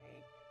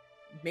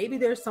maybe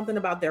there's something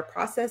about their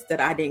process that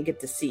I didn't get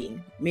to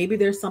see. Maybe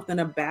there's something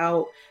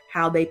about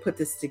how they put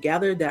this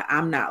together that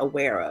I'm not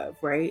aware of,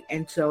 right?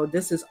 And so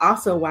this is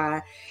also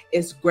why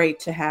it's great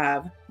to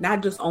have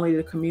not just only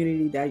the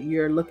community that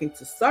you're looking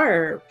to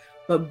serve,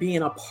 but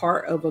being a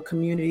part of a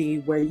community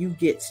where you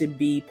get to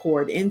be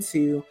poured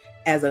into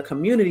as a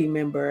community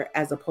member,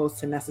 as opposed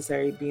to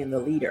necessarily being the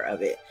leader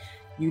of it.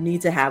 You need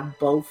to have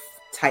both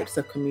types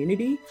of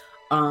community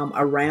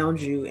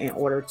around you in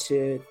order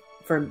to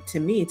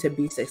me to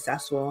be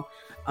successful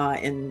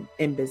in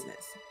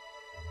business.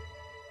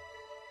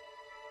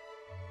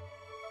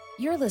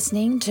 You're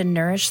listening to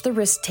Nourish the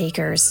Risk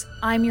Takers.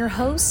 I'm your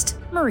host,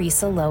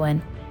 Marisa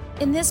Lowen.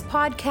 In this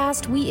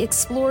podcast, we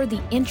explore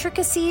the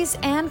intricacies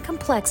and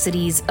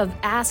complexities of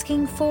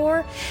asking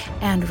for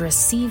and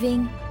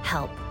receiving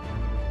help.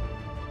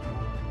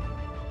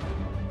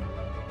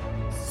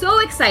 So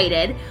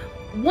excited.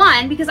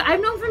 One, because I've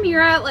known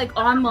Famira like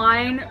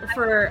online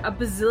for a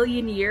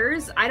bazillion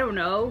years. I don't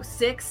know,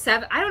 6,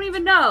 7, I don't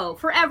even know.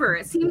 Forever.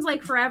 It seems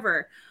like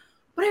forever.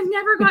 But I've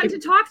never gotten to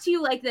talk to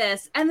you like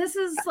this. And this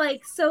is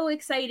like so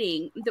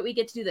exciting that we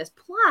get to do this.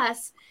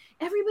 Plus,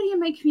 everybody in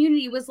my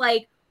community was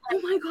like, oh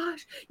my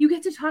gosh, you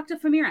get to talk to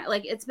Famira.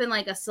 Like it's been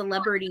like a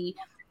celebrity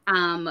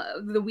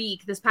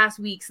this past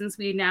week since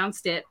we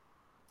announced it.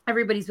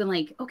 Everybody's been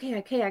like, okay,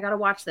 I got to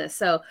watch this.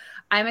 So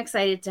I'm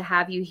excited to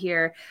have you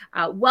here.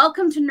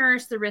 Welcome to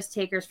Nourish the Risk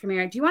Takers,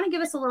 Famira. Do you want to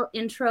give us a little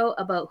intro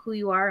about who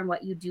you are and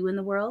what you do in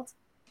the world?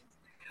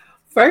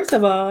 First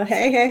of all,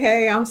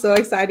 hey, I'm so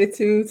excited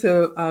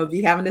to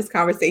be having this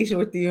conversation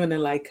with you and then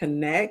like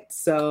connect.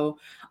 So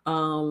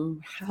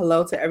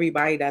hello to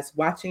everybody that's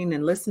watching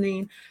and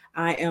listening.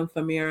 I am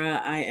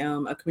Famira. I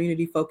am a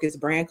community-focused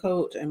brand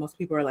coach, and most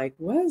people are like,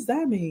 what does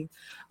that mean?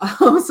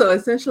 So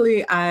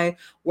essentially, I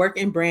work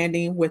in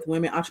branding with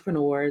women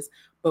entrepreneurs,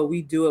 but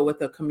we do it with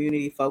a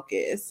community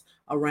focus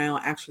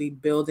around actually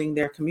building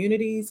their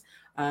communities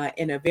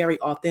in a very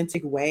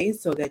authentic way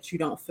so that you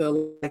don't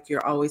feel like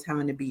you're always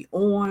having to be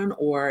on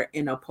or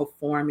in a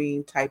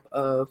performing type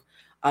of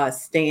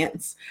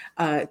stance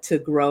to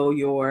grow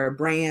your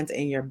brand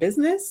and your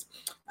business.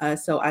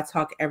 So I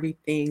talk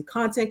everything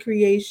content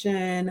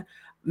creation,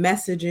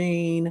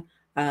 messaging,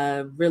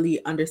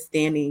 really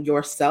understanding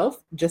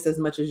yourself just as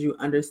much as you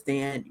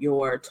understand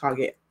your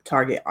target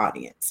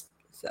audience.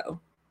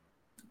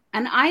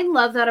 And I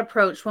love that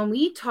approach. When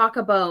we talk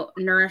about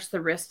Nourish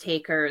the Risk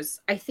Takers,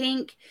 I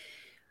think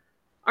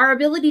our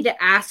ability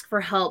to ask for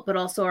help, but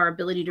also our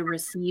ability to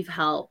receive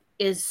help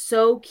is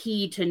so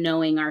key to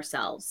knowing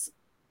ourselves.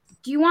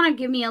 Do you want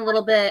to give me a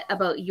little bit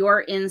about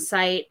your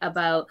insight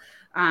about,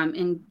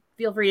 and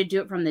feel free to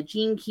do it from the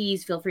Gene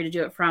Keys, feel free to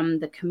do it from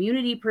the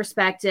community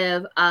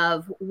perspective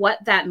of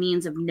what that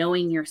means of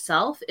knowing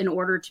yourself in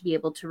order to be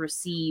able to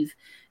receive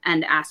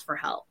and ask for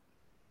help?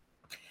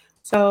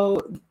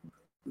 So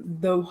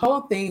the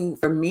whole thing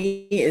for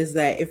me is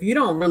that if you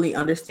don't really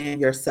understand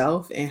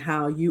yourself and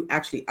how you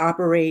actually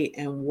operate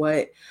and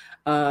what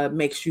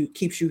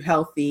keeps you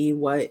healthy,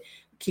 what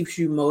keeps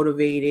you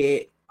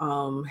motivated,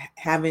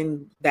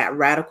 having that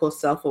radical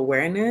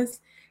self-awareness,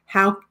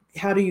 how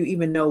do you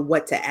even know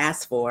what to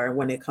ask for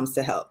when it comes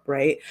to help,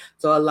 right?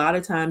 So a lot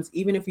of times,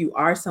 even if you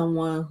are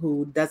someone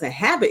who doesn't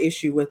have an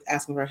issue with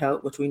asking for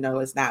help, which we know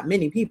is not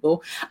many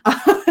people,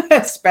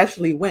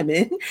 especially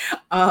women,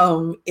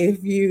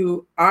 if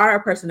you are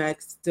a person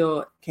that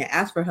still can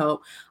ask for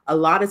help, a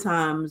lot of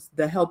times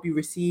the help you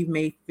receive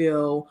may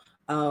feel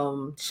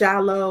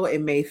shallow.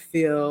 It may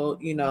feel,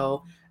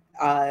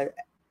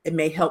 it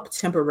may help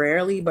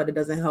temporarily, but it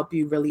doesn't help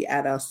you really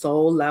at a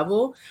soul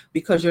level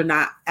because you're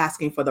not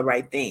asking for the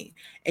right thing.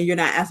 And you're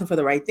not asking for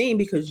the right thing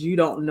because you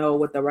don't know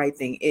what the right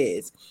thing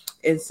is.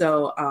 And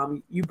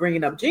so you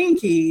bringing up Gene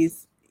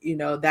Keys,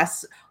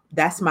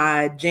 that's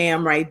my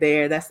jam right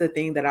there. That's the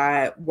thing that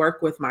I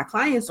work with my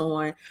clients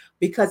on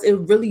because it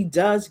really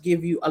does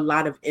give you a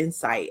lot of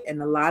insight.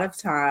 And a lot of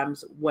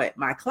times what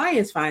my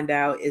clients find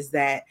out is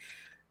that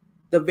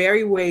the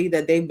very way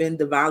that they've been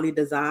divinely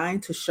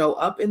designed to show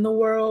up in the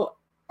world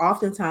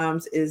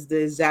oftentimes is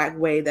the exact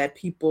way that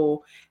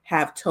people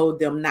have told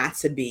them not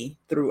to be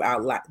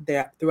throughout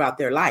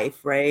their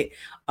life, right?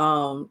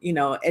 And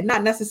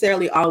not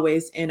necessarily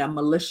always in a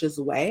malicious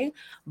way,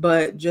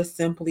 but just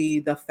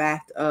simply the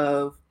fact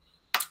of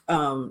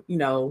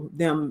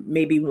them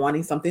maybe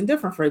wanting something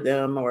different for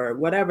them or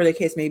whatever the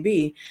case may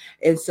be.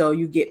 And so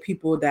you get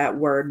people that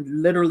were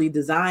literally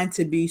designed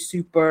to be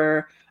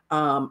super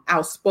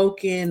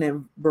outspoken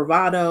and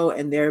bravado,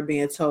 and they're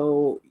being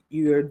told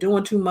you're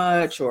doing too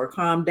much or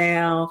calm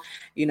down.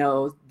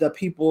 The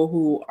people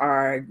who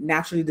are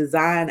naturally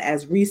designed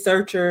as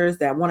researchers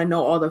that want to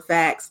know all the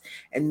facts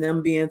and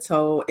them being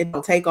told it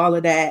don't take all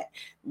of that.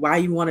 Why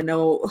you want to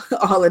know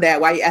all of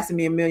that? Why you asking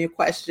me a million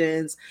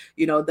questions?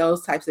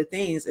 Those types of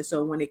things. And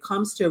so when it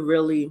comes to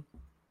really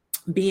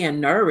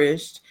being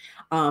nourished,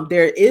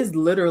 there is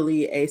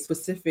literally a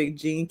specific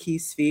Gene Key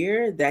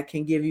sphere that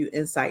can give you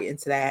insight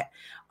into that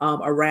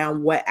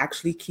around what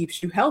actually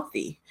keeps you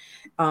healthy.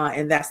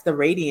 And that's the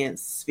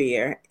radiance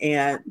sphere.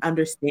 And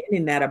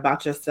understanding that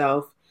about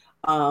yourself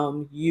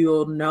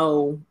you'll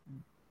know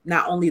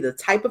not only the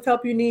type of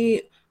help you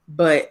need,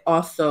 but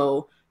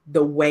also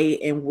the way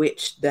in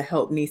which the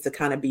help needs to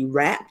kind of be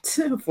wrapped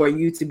for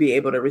you to be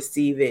able to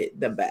receive it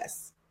the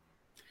best.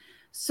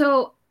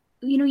 So,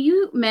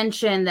 you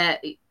mentioned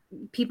that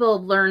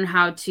people learn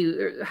how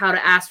to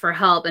ask for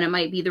help, and it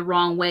might be the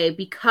wrong way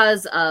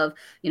because of,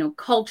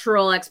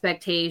 cultural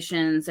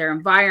expectations, their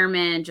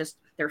environment, just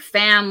their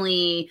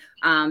family,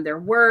 their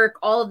work,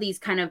 all of these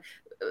kind of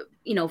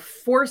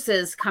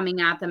forces coming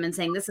at them and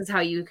saying, this is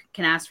how you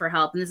can ask for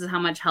help and this is how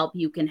much help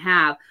you can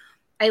have.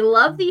 I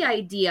love the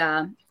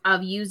idea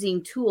of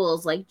using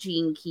tools like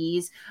Gene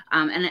Keys,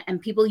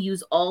 and people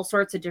use all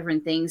sorts of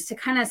different things to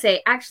kind of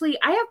say, actually,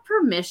 I have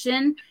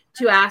permission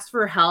to ask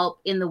for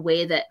help in the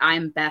way that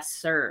I'm best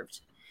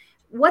served.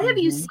 What have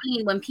you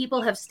seen when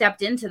people have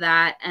stepped into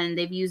that and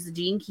they've used the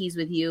Gene Keys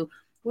with you?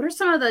 What are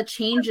some of the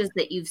changes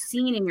that you've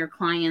seen in your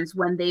clients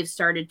when they've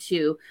started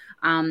to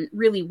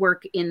really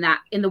work in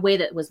the way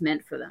that was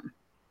meant for them?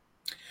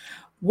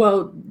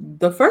 Well,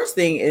 the first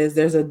thing is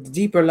there's a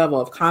deeper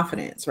level of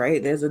confidence,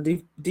 right? There's a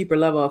deeper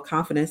level of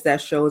confidence that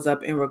shows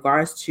up in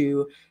regards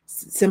to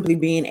simply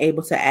being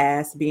able to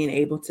ask, being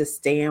able to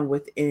stand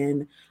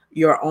within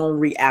your own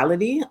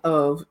reality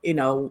of,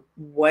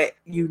 what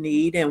you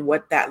need and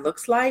what that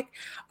looks like.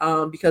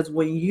 Because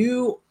when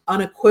you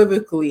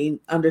unequivocally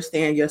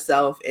understand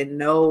yourself and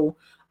know,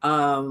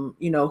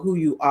 who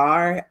you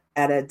are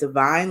at a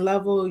divine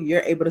level,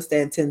 you're able to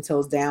stand 10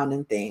 toes down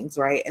in things,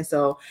 right? And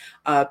so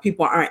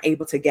people aren't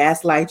able to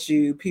gaslight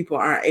you. People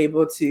aren't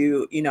able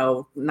to,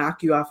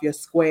 knock you off your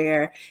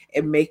square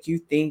and make you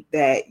think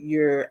that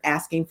you're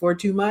asking for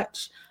too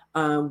much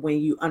when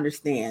you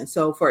understand.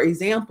 So for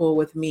example,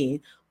 with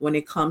me, when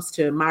it comes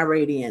to my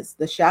radiance,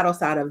 the shadow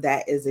side of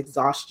that is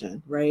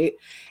exhaustion, right?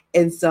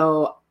 And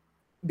so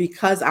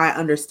because I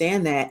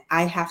understand that,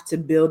 I have to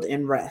build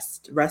in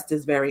rest. Rest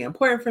is very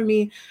important for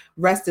me.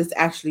 Rest is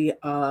actually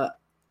a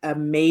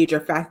major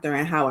factor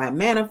in how I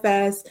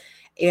manifest.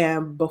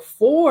 And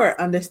before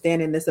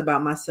understanding this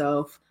about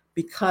myself,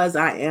 because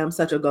I am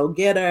such a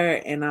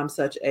go-getter and I'm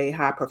such a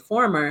high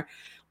performer,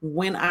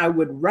 when I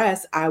would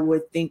rest, I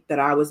would think that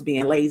I was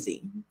being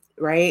lazy.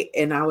 Right.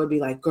 And I would be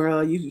like,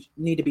 girl, you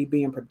need to be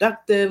being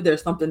productive.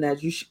 There's something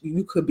that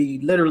you could be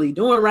literally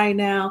doing right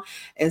now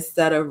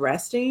instead of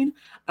resting.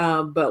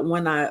 But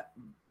when I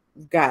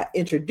got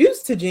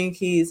introduced to Gene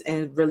Keys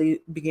and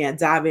really began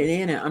diving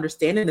in and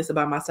understanding this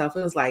about myself,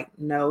 it was like,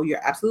 no,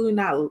 you're absolutely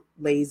not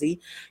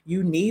lazy.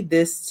 You need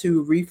this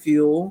to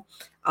refuel.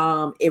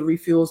 It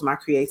refuels my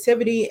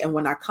creativity. And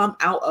when I come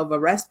out of a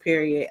rest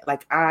period,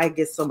 like I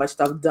get so much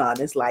stuff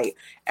done. It's like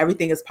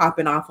everything is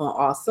popping off on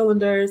all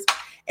cylinders.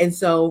 And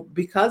so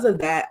because of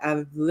that,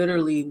 I've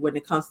literally, when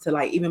it comes to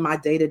like even my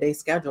day-to-day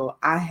schedule,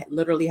 I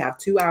literally have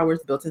 2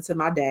 hours built into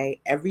my day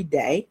every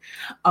day.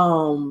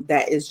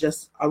 That is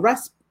just a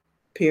rest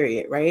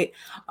period, right?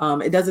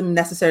 It doesn't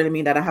necessarily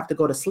mean that I have to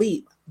go to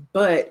sleep,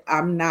 but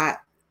I'm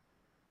not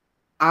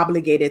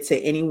obligated to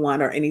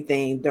anyone or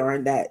anything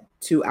during that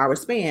 2 hour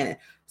span,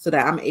 so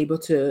that I'm able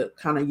to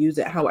kind of use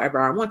it however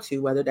I want to,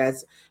 whether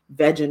that's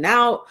vegging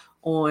out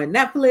on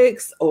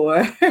Netflix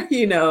or,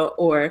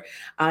 or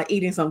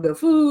eating some good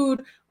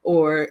food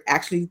or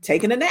actually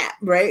taking a nap,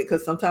 right?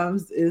 Because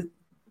sometimes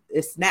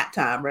it's nap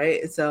time,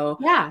 right? So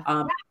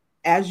Yeah.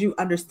 As you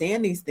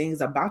understand these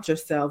things about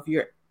yourself,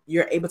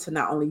 you're able to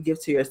not only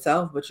give to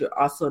yourself, but you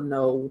also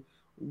know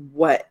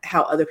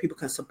how other people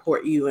can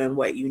support you and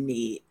what you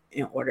need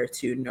in order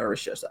to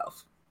nourish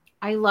yourself.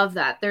 I love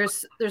that.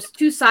 There's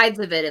two sides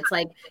of it. It's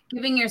like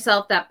giving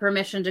yourself that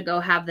permission to go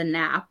have the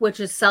nap,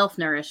 which is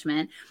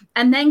self-nourishment,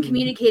 and then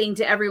communicating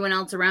to everyone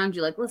else around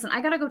you, like, listen,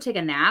 I gotta go take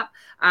a nap.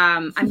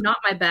 I'm not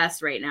my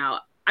best right now.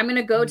 I'm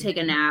gonna go take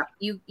a nap.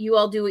 You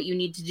all do what you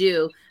need to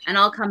do, and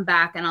I'll come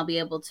back and I'll be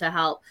able to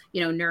help,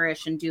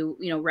 nourish and do,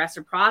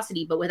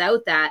 reciprocity. But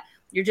without that,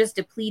 you're just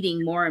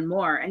depleting more and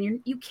more,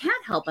 and you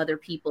can't help other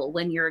people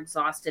when you're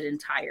exhausted and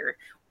tired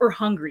or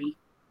hungry.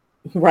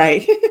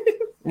 Right.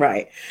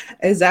 Right.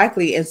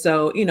 Exactly. And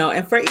so,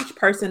 and for each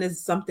person is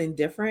something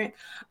different,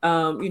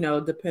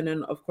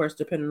 depending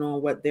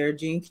on what their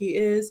gene key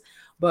is.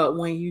 But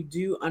when you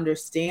do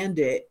understand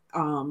it,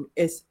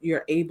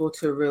 you're able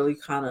to really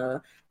kind of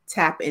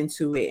tap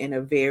into it in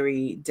a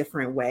very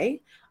different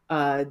way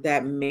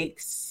that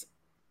makes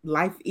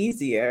life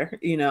easier,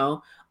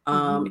 and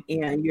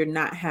you're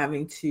not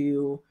having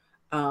to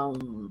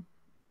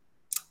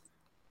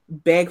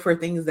beg for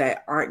things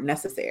that aren't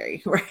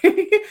necessary,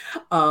 right?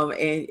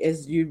 And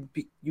as you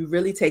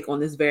really take on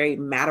this very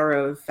matter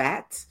of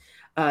fact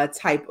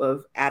type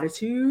of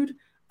attitude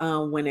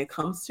when it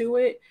comes to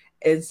it,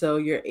 and so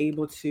you're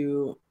able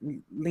to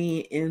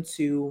lean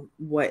into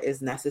what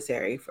is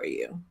necessary for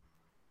you.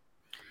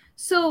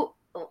 So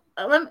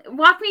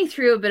walk me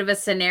through a bit of a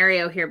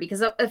scenario here,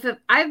 because if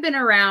I've been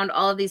around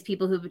all of these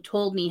people who've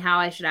told me how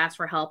I should ask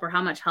for help or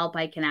how much help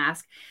I can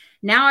ask.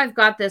 Now I've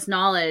got this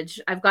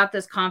knowledge, I've got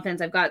this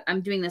confidence,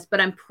 I'm doing this,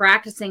 but I'm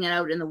practicing it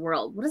out in the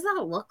world. What does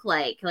that look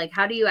like? Like,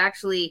 how do you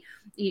actually,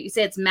 you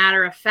say it's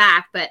matter of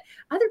fact, but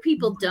other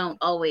people don't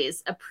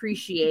always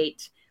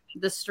appreciate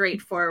the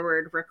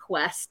straightforward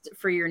request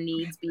for your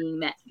needs being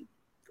met?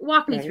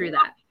 Walk me through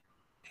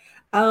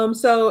that.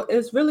 So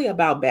it's really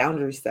about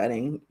boundary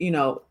setting.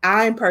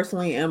 I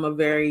personally am a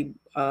very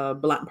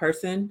blunt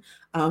person,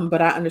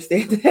 but I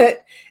understand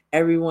that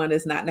everyone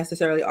is not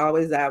necessarily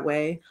always that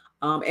way.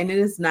 And it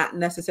is not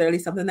necessarily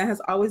something that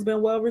has always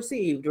been well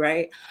received,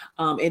 right?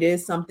 It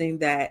is something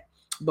that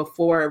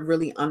before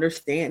really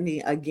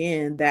understanding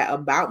again that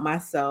about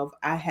myself,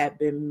 I had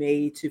been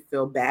made to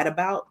feel bad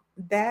about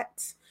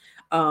that.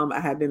 I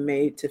had been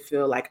made to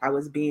feel like I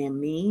was being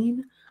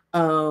mean,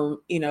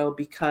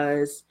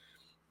 because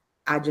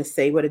I just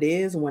say what it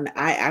is when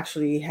I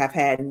actually have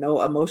had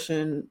no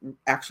emotion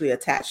actually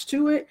attached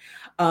to it.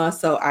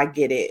 So I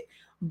get it.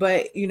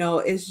 But,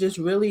 it's just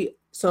really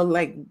so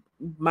like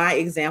my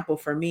example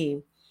for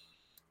me,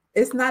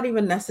 it's not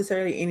even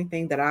necessarily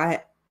anything that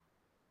I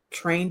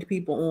trained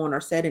people on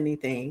or said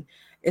anything.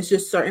 It's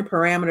just certain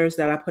parameters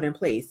that I put in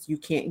place. You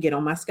can't get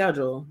on my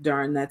schedule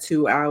during that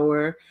 2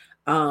 hour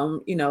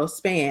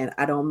span.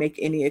 I don't make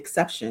any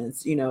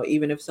exceptions,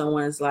 even if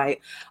someone's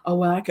like, oh,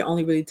 well, I can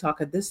only really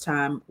talk at this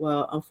time.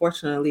 Well,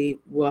 unfortunately,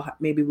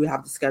 maybe we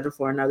have to schedule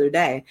for another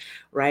day,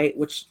 right?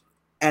 Which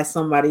as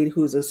somebody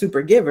who's a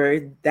super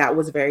giver, that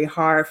was very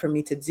hard for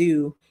me to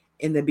do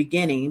in the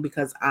beginning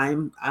because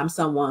I'm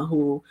someone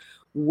who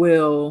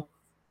will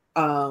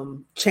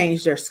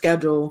change their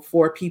schedule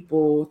for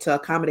people to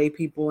accommodate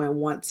people and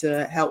want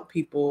to help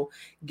people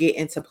get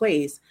into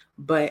place.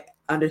 But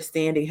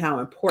understanding how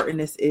important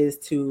this is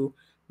to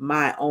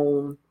my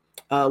own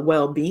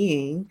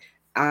well-being,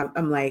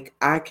 I'm like,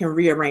 I can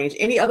rearrange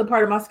any other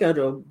part of my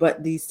schedule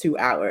but these 2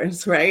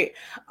 hours, right?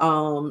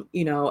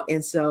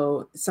 And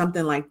so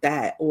something like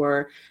that,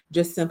 or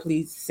just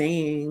simply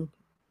saying,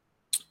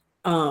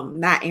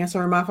 not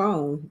answering my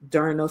phone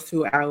during those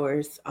 2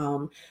 hours,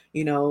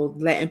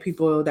 letting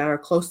people that are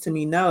close to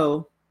me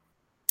know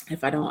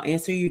if I don't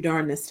answer you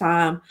during this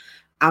time,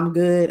 I'm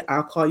good.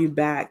 I'll call you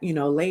back,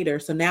 later.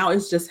 So now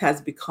it just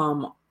has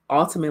become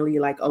ultimately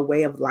like a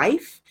way of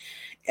life.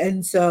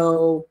 And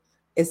so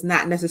it's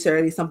not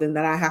necessarily something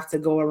that I have to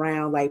go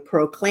around like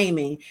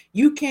proclaiming,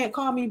 you can't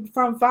call me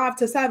from 5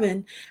 to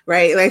 7,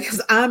 right? Like,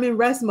 cause I'm in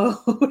rest mode,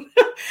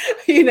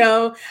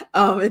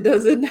 it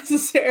doesn't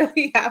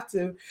necessarily have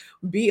to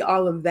be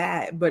all of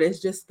that, but it's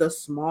just the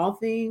small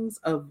things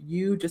of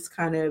you just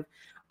kind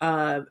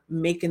of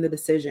making the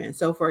decision.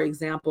 So for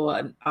example,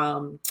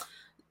 one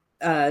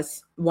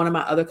of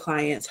my other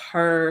clients,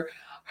 her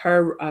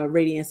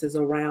radiance is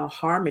around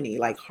harmony.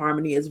 Like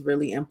harmony is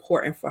really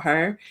important for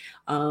her.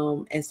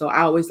 And so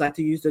I always like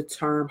to use the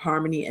term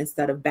harmony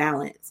instead of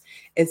balance.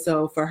 And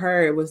so for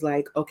her, it was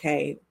like,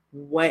 okay,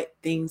 what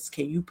things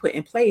can you put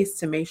in place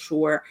to make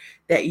sure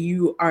that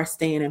you are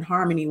staying in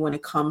harmony when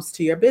it comes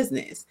to your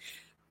business?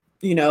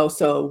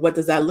 So what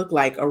does that look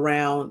like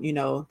around,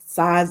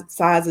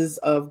 sizes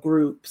of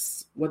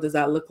groups? What does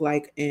that look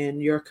like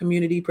in your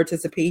community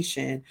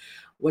participation?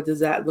 What does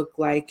that look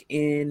like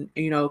in,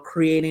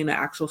 creating an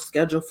actual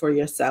schedule for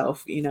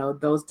yourself,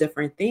 those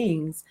different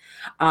things,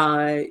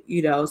 so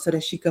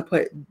that she could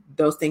put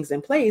those things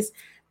in place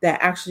that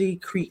actually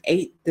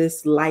create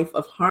this life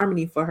of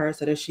harmony for her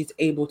so that she's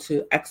able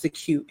to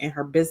execute in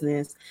her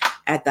business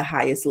at the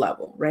highest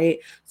level, right?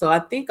 So I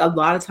think a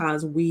lot of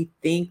times we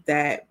think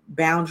that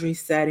boundary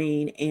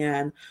setting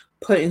and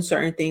putting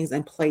certain things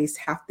in place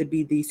have to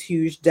be these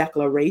huge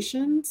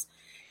declarations,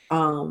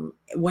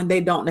 when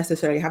they don't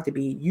necessarily have to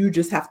be. You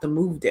just have to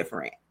move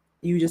different.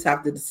 You just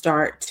have to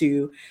start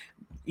to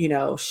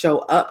show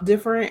up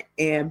different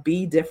and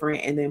be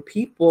different. And then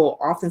people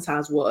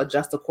oftentimes will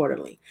adjust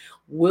accordingly.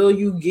 Will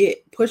you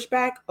get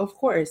pushback? Of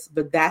course,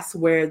 but that's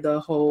where the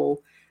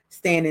whole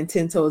standing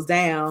 10 toes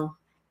down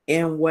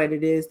and what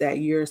it is that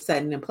you're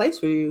setting in place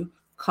for you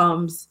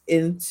comes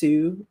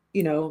into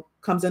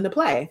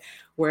play,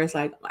 where it's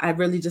like, I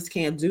really just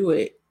can't do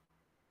it.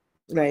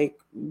 Like,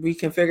 we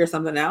can figure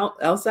something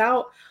else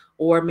out,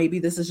 or maybe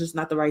this is just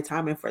not the right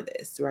timing for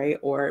this, right?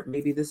 Or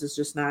maybe this is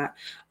just not,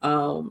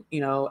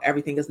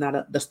 everything is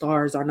not, the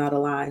stars are not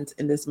aligned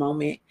in this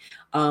moment.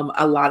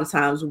 A lot of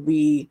times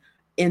we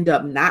end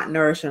up not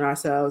nourishing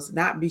ourselves,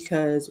 not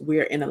because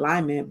we're in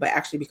alignment, but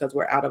actually because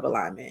we're out of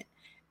alignment.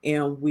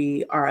 And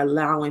we are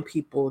allowing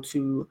people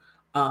to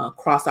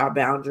cross our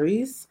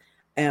boundaries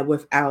and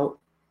without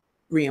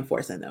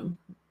reinforcing them.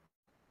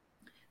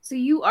 So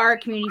you are a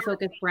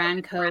community-focused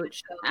brand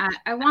coach.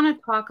 I want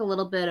to talk a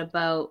little bit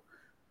about,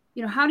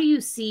 how do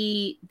you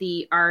see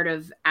the art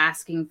of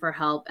asking for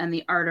help and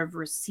the art of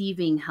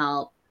receiving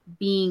help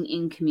being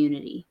in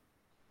community?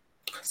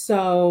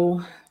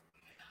 So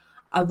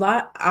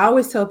I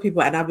always tell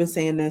people, and I've been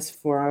saying this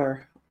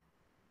for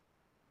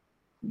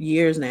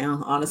years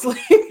now, honestly,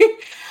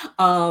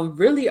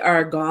 really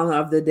are gone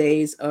of the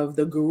days of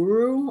the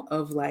guru,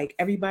 of like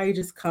everybody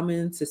just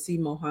coming to see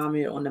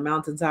Muhammad on the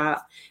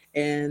mountaintop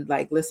and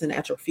like listen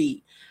at your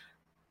feet.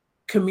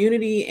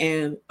 Community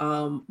and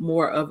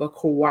more of a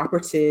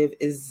cooperative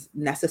is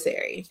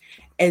necessary.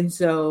 And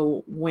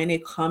so when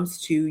it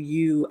comes to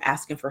you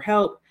asking for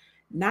help,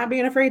 not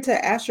being afraid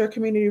to ask your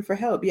community for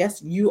help.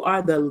 Yes, you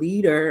are the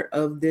leader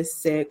of this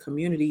said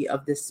community,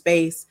 of this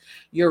space.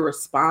 You're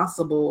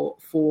responsible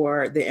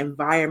for the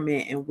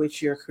environment in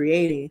which you're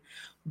creating.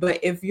 But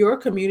if your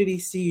community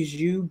sees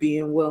you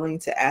being willing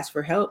to ask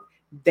for help,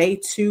 they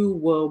too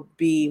will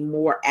be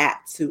more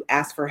apt to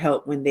ask for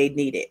help when they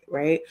need it,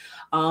 right?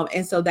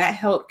 And so that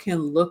help can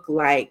look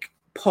like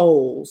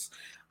polls,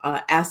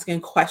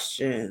 asking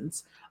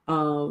questions,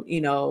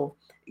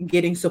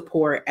 getting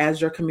support as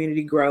your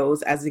community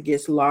grows, as it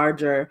gets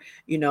larger,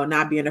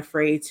 not being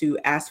afraid to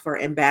ask for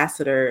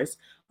ambassadors,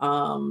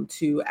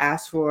 to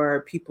ask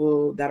for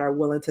people that are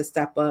willing to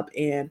step up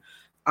and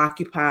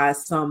occupy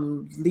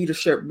some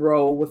leadership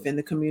role within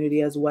the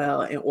community as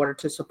well in order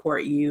to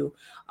support you.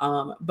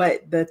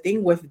 But the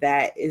thing with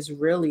that is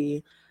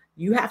really,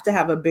 you have to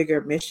have a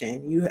bigger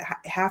mission. You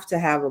have to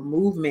have a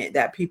movement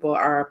that people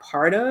are a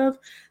part of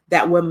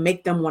that will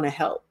make them want to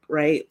help,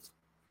 right?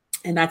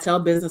 And I tell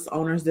business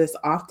owners this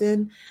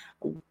often.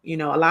 A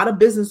lot of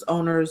business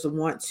owners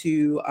want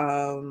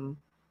to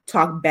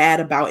talk bad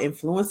about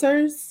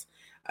influencers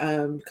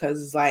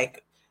because it's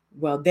like,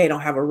 well, they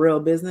don't have a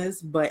real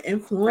business, but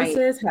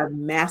influencers have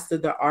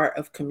mastered the art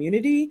of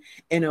community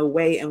in a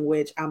way in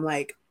which I'm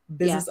like,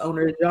 business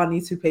owners, y'all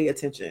need to pay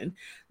attention.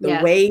 The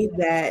way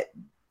that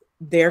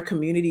their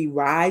community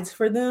rides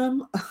for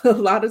them a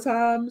lot of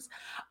times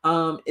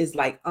is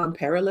like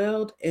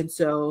unparalleled. And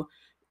so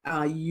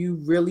you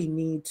really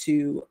need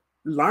to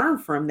learn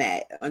from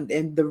that.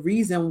 And the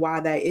reason why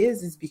that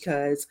is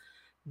because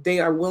they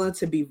are willing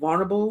to be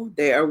vulnerable.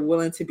 They are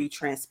willing to be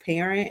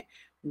transparent,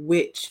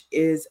 which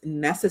is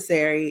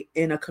necessary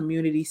in a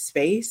community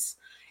space.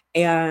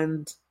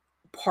 And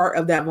part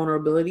of that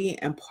vulnerability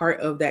and part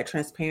of that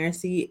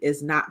transparency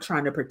is not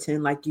trying to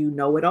pretend like you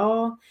know it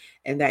all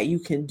and that you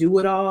can do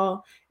it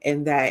all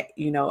and that,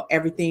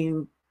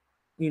 everything,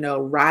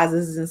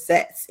 rises and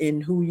sets in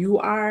who you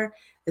are.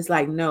 It's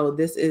like, no,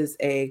 this is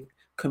a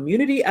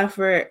community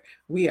effort.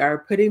 We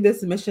are putting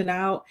this mission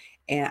out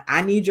and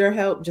I need your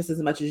help just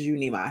as much as you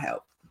need my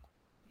help.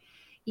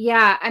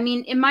 Yeah, I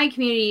mean, in my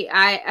community,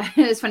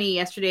 it was funny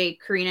yesterday,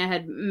 Karina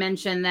had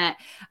mentioned that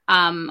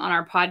on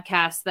our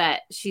podcast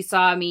that she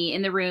saw me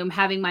in the room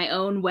having my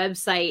own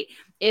website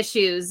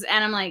issues.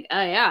 And I'm like,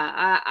 oh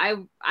yeah,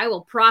 I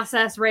will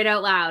process right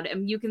out loud.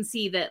 And you can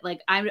see that like,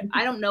 I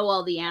don't know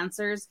all the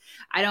answers.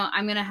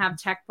 I'm going to have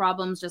tech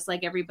problems just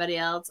like everybody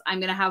else. I'm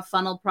going to have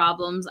funnel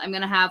problems. I'm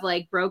going to have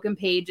like broken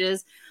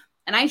pages.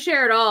 And I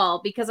share it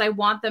all because I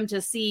want them to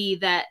see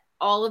that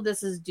all of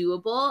this is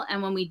doable.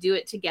 And when we do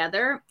it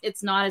together,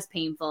 it's not as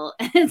painful.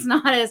 It's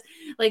not as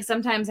like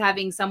sometimes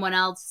having someone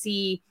else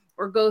see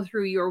or go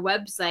through your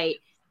website.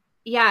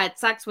 Yeah, it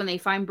sucks when they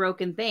find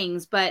broken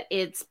things, but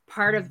it's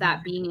part of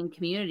that being in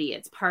community.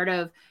 It's part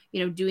of,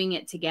 doing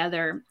it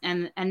together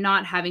and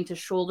not having to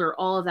shoulder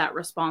all of that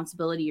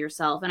responsibility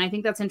yourself. And I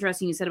think that's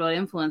interesting you said about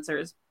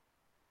influencers.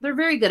 They're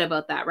very good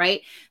about that,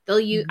 right? They'll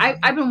use,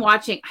 I've been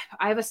watching,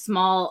 I have a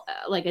small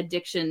like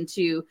addiction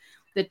to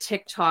the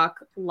TikTok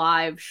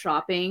live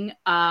shopping.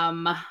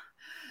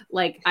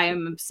 Like I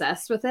am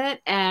obsessed with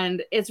it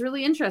and it's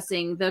really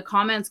interesting. The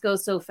comments go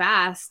so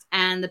fast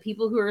and the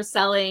people who are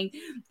selling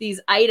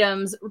these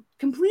items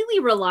completely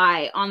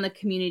rely on the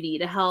community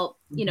to help,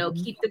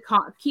 keep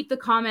the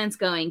comments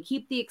going,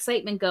 keep the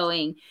excitement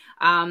going,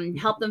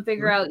 help them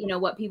figure out,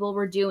 what people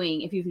were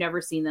doing. If you've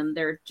never seen them,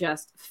 they're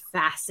just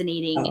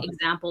fascinating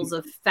examples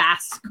of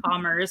fast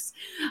commerce.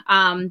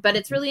 But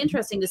it's really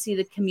interesting to see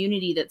the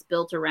community that's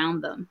built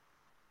around them.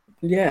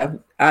 Yeah,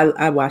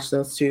 I watch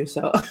those too.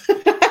 So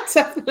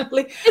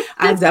definitely,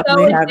 I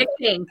definitely so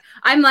addicting.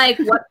 I'm like,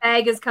 what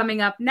bag is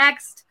coming up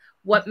next?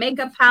 What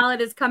makeup palette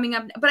is coming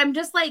up? But I'm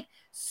just like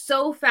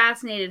so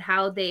fascinated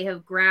how they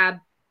have grabbed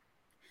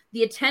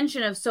the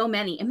attention of so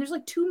many. And there's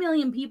like 2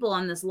 million people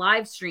on this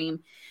live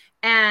stream.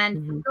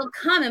 And they'll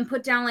come and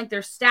put down like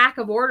their stack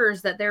of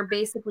orders that they're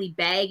basically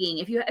bagging.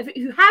 If you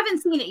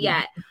haven't seen it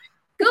yet,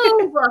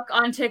 go look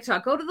on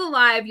TikTok. Go to the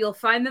live. You'll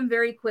find them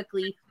very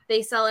quickly.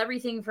 They sell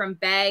everything from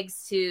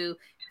bags to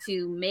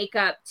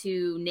makeup,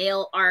 to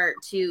nail art,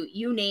 to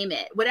you name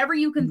it, whatever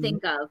you can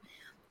think of.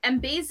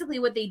 And basically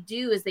what they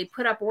do is they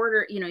put up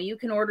order, you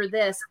can order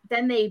this,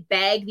 then they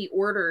bag the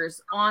orders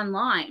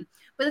online.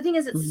 But the thing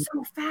is, it's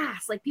so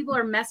fast. Like people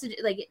are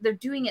messaging, like they're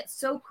doing it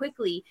so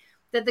quickly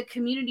that the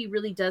community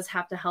really does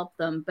have to help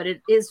them. But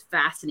it is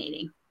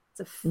fascinating. It's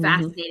a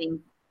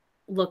fascinating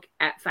look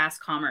at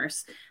fast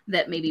commerce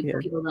that maybe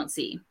people don't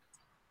see.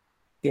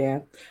 Yeah,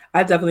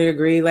 I definitely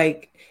agree.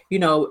 Like,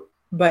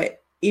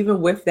 but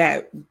even with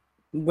that,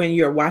 when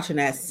you're watching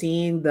that,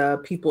 seeing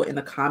the people in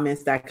the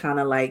comments that kind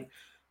of like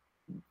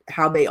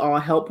how they all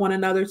help one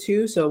another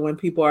too. So when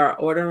people are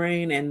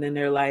ordering and then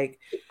they're like,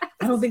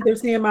 I don't think they're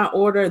seeing my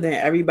order, then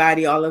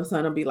everybody all of a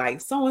sudden will be like,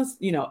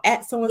 so-and-so,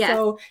 at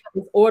so-and-so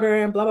is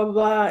ordering, blah, blah,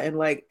 blah. And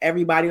like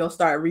everybody will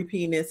start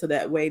repeating it so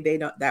that way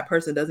that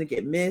person doesn't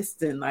get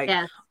missed and like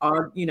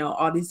all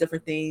these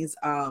different things.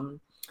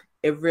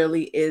 it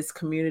really is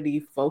community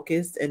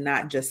focused and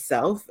not just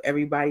self.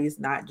 Everybody's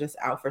not just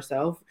out for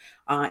self.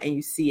 And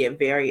you see it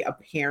very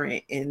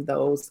apparent in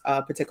those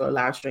particular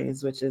live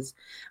streams, which is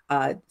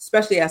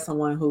especially as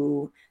someone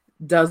who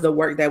does the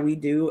work that we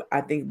do.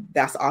 I think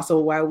that's also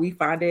why we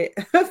find it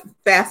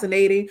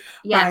fascinating,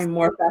 Yes. probably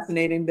more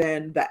fascinating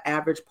than the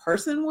average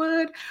person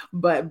would.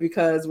 But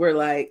because we're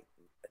like,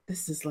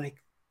 this is like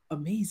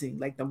amazing,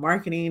 like the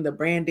marketing, the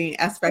branding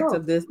aspects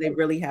of this, they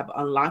really have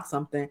unlocked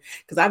something.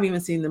 Because I've even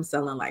seen them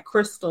selling like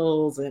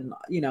crystals and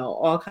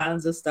all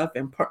kinds of stuff,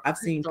 and I've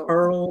seen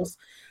pearls,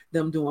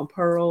 them doing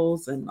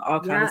pearls and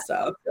all kinds of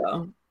stuff.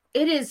 So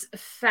it is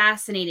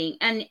fascinating,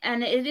 and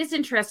it is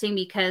interesting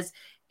because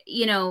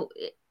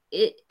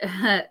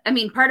I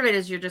mean, part of it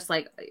is you're just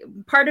like,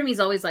 part of me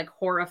is always like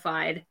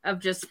horrified of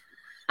just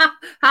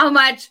how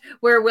much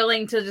we're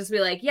willing to just be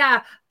like,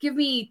 yeah, give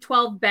me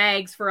 12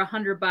 bags for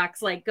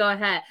 $100. Like, go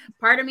ahead.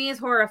 Part of me is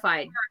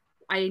horrified.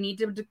 I need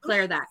to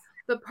declare that.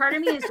 But part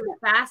of me is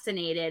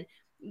fascinated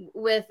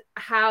with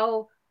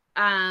how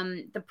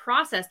the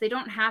process, they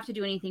don't have to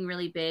do anything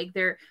really big.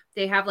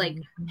 They have like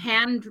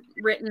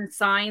handwritten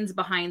signs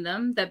behind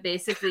them that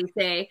basically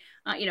say,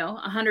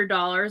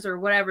 $100 or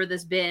whatever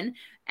this bin.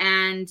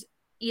 And,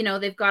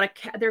 they've got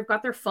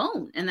their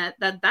phone, and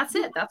that's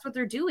it. That's what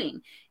they're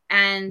doing.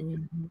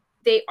 And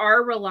they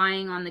are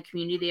relying on the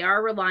community. They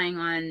are relying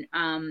on,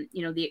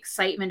 the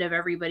excitement of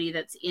everybody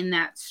that's in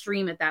that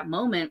stream at that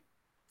moment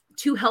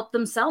to help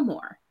them sell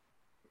more.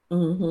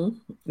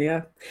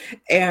 Yeah.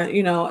 And,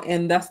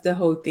 and that's the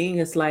whole thing.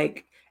 It's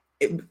like,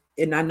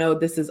 and I know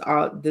this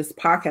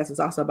podcast is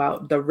also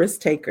about the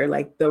risk taker,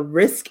 like the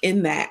risk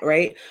in that,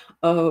 right?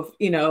 Of,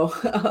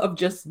 of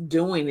just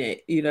doing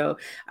it.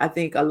 I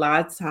think a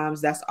lot of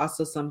times that's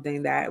also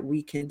something that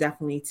we can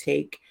definitely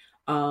take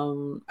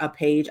a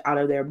page out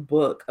of their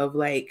book of,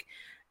 like,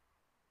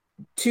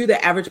 to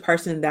the average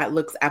person that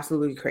looks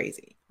absolutely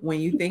crazy. When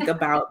you think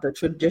about the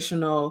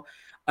traditional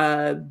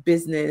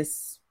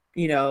business,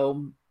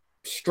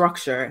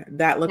 structure,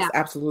 that looks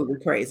absolutely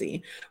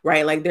crazy,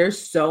 right? Like, there's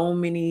so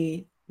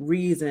many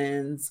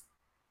reasons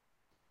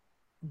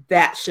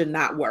that should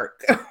not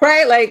work,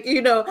 right? Like,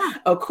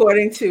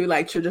 according to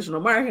like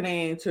traditional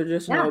marketing,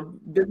 traditional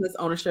business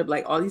ownership,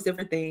 like all these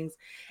different things.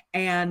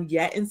 And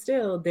yet and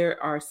still,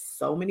 there are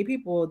so many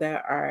people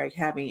that are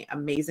having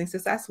amazing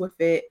success with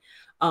it,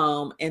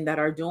 and that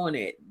are doing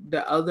it.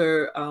 The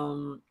other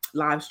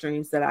live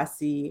streams that I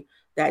see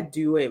that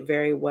do it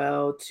very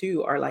well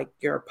too are like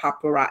your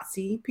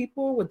paparazzi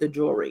people with the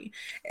jewelry,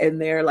 and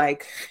they're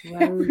like,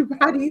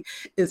 everybody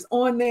is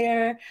on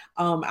there.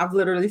 I've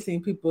literally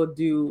seen people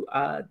do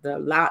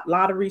the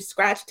lottery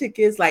scratch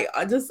tickets, like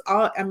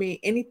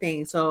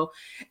anything. So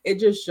it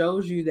just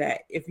shows you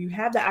that if you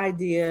have the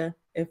idea,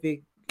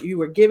 you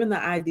were given the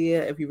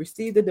idea, if you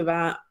received the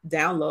divine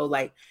download,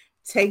 like,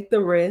 take the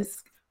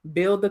risk,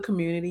 build the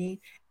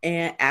community,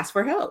 and ask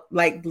for help.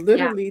 Like,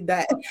 literally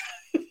that.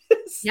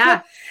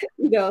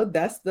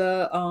 That's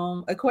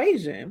the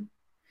equation.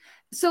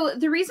 So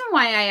the reason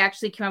why I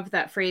actually came up with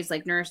that phrase,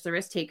 like, nourish the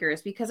risk taker,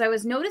 is because I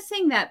was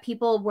noticing that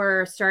people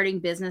were starting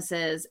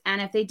businesses,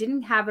 and if they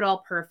didn't have it all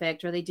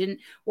perfect,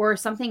 or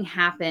something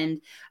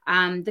happened,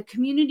 the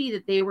community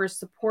that they were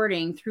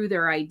supporting through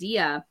their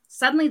idea,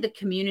 suddenly the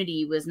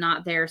community was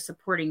not there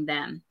supporting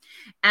them.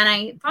 And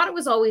I thought it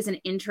was always an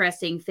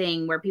interesting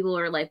thing where people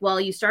are like, well,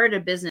 you started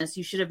a business,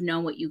 you should have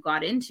known what you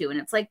got into. And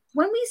it's like,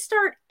 when we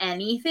start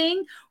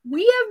anything,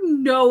 we have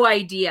no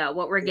idea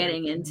what we're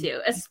getting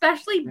into,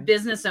 especially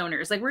business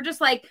owners. Like, we're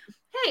just like,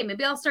 hey,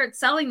 maybe I'll start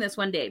selling this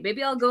one day.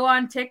 Maybe I'll go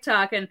on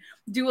TikTok and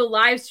do a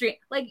live stream.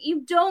 Like,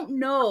 you don't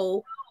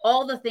know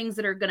all the things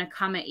that are going to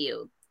come at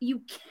you.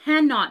 You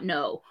cannot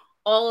know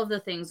all of the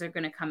things that are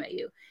going to come at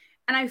you.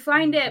 And I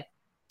find it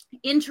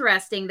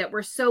interesting that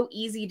we're so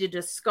easy to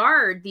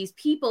discard these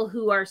people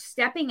who are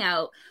stepping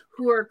out,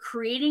 who are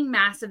creating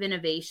massive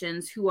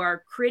innovations, who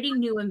are creating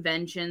new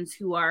inventions,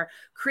 who are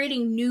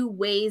creating new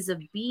ways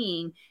of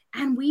being.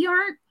 And we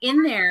aren't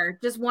in there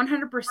just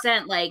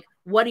 100% like,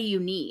 what do you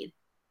need?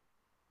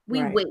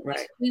 We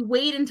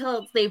wait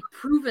until they've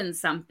proven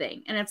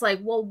something. And it's like,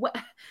 well,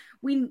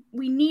 we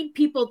need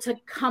people to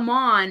come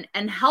on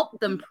and help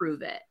them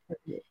prove it.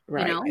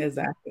 Right.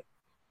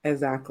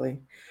 Exactly.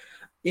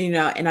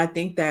 And I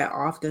think that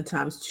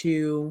oftentimes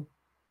too,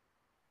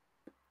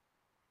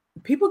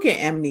 people get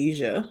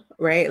amnesia,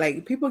 right?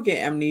 Like, people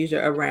get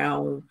amnesia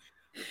around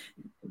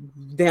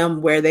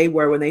them where they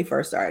were when they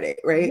first started,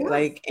 right? Yes.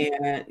 Like,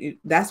 and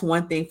that's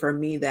one thing for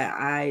me that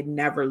I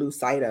never lose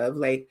sight of.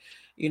 Like,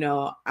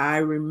 I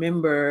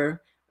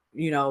remember,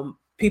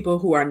 people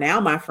who are now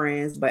my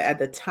friends, but at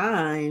the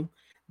time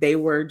they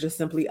were just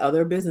simply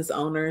other business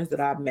owners that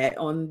I met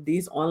on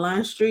these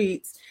online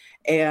streets.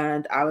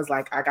 And I was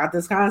like, I got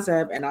this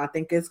concept and I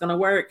think it's going to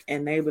work.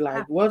 And they'd be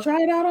like, well,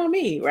 try it out on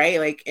me. Right.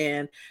 Like,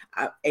 and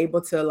I'm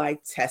able to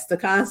like test the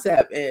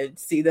concept and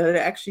see that it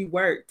actually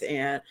worked,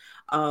 and,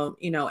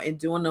 and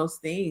doing those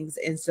things.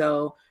 And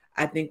so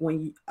I think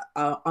when you,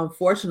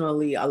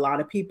 unfortunately, a lot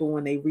of people,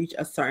 when they reach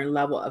a certain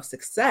level of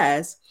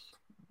success,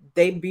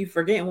 they be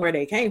forgetting where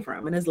they came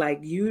from. And it's like,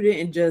 you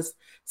didn't just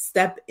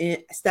step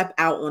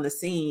out on the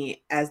scene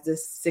as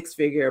this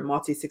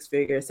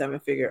multi-six-figure,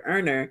 seven-figure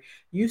earner.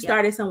 You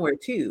started somewhere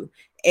too.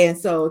 And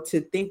so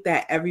to think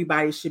that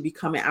everybody should be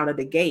coming out of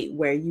the gate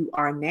where you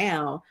are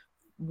now,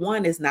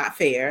 one, is not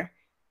fair.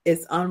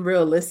 It's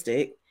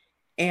unrealistic.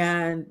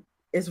 And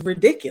it's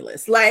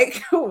ridiculous.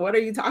 Like, what are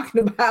you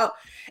talking about?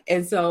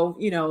 And so,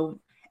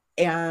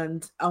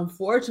 and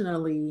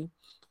unfortunately,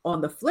 on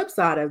the flip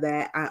side of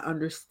that, I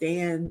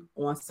understand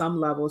on some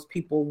levels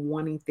people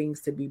wanting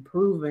things to be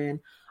proven,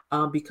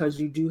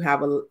 because you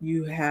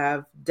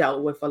have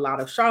dealt with a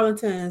lot of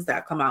charlatans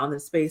that come out in the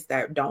space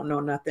that don't know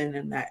nothing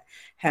and that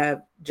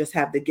have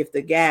the gift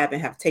of gab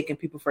and have taken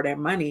people for their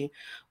money.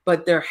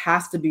 But there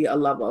has to be a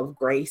level of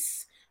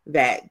grace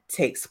that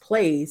takes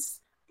place,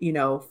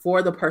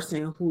 for the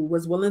person who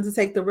was willing to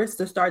take the risk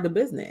to start the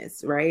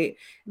business, right?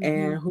 Mm-hmm.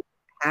 And who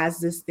has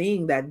this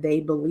thing that they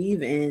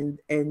believe in,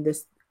 and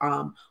this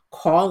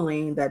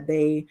calling that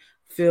they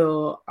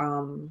feel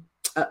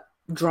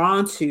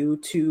drawn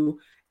to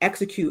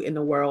execute in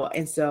the world.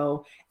 And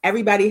so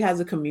everybody has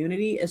a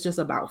community. It's just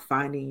about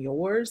finding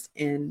yours.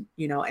 And,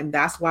 and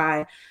that's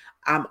why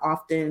I'm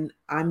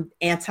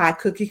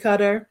anti-cookie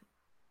cutter.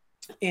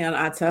 And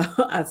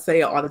I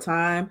say it all the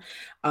time.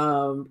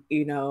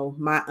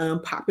 My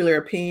unpopular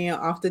opinion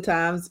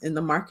oftentimes in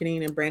the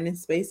marketing and branding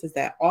space is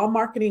that all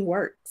marketing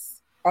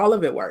works. All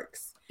of it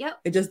works. Yep.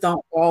 It just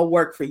don't all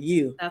work for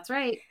you. That's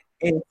right.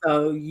 And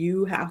so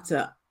you have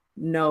to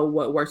know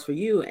what works for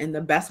you. And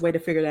the best way to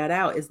figure that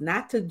out is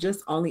not to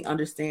just only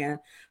understand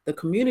the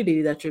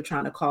community that you're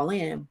trying to call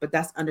in, but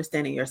that's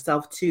understanding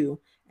yourself too.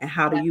 And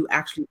how do you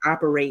actually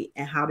operate,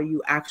 and how do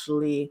you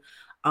actually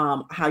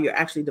how you're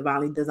actually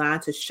divinely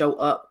designed to show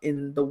up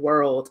in the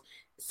world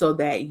so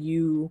that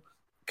you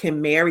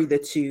can marry the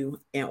two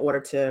in order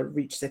to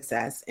reach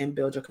success and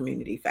build your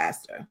community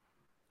faster.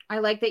 I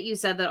like that you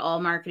said that all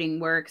marketing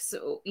works.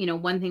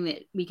 One thing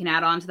that we can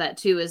add on to that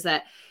too is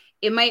that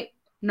it might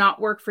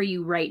not work for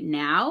you right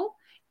now.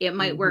 It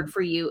might work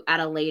for you at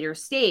a later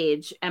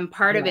stage. And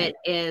part of it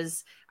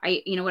is,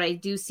 what I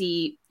do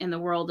see in the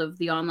world of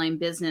the online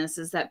business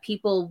is that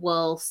people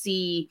will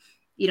see,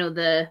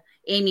 the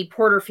Amy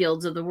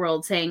Porterfields of the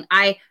world saying,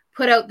 I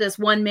put out this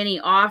one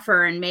mini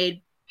offer and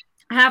made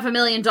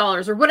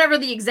 $500,000 or whatever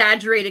the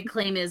exaggerated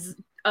claim is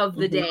of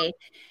the day.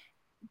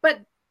 But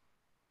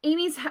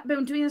Amy's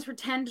been doing this for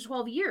 10 to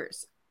 12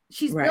 years.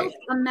 She's built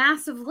a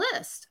massive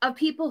list of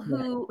people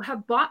who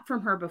have bought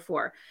from her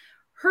before.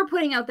 Her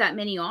putting out that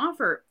mini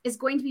offer is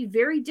going to be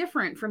very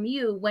different from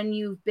you when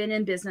you've been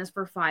in business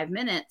for 5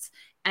 minutes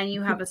and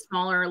you have a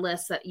smaller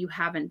list that you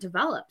haven't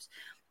developed.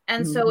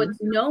 And so it's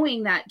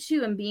knowing that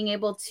too, and being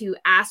able to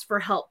ask for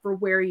help for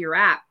where you're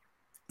at.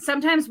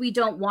 Sometimes we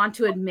don't want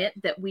to admit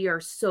that we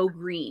are so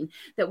green,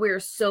 that we are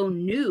so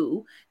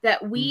new,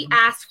 that we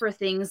ask for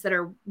things that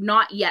are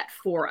not yet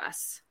for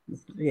us.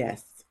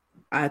 Yes,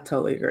 I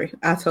totally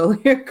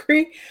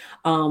agree.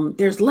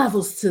 There's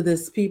levels to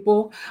this,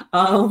 people,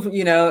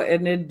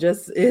 and it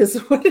just is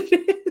what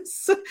it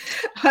is.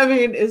 I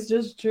mean, it's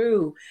just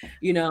true,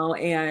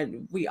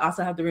 and we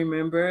also have to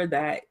remember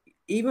that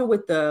even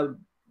with the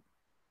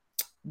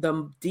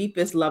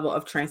deepest level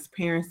of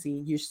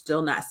transparency, you're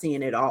still not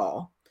seeing it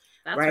all.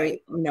 That's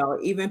right.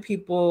 Even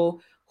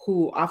people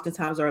who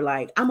oftentimes are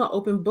like, I'm an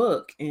open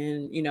book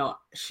and,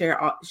 share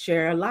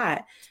a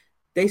lot.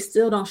 They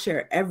still don't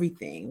share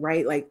everything,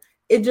 right? Like,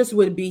 it just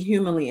would be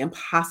humanly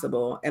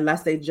impossible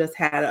unless they just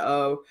had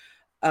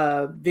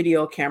a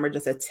video camera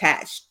just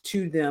attached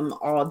to them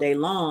all day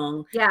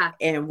long. Yeah.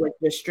 And with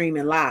the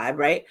streaming live,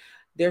 right?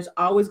 There's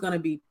always going to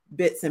be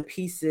bits and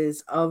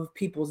pieces of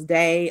people's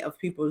day, of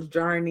people's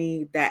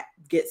journey that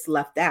gets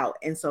left out.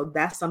 And so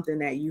that's something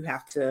that you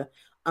have to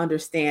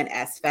understand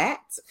as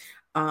fact,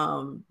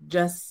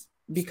 just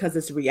because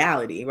it's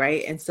reality,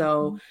 right? And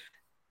so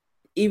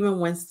even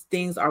when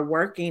things are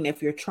working,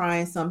 if you're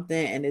trying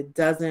something and it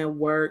doesn't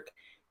work,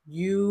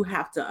 you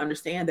have to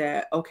understand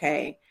that,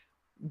 okay,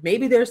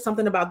 maybe there's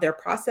something about their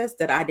process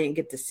that I didn't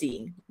get to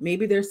see.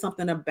 Maybe there's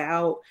something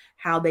about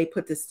how they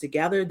put this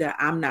together that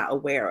I'm not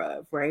aware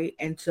of, right?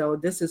 And so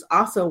this is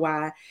also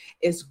why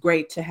it's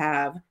great to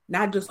have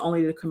not just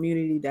only the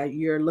community that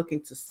you're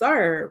looking to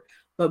serve,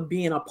 but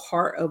being a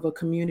part of a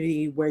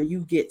community where you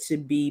get to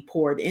be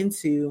poured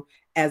into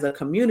as a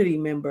community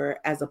member,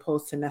 as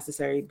opposed to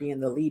necessarily being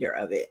the leader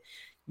of it.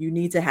 You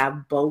need to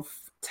have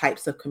both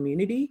types of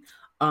community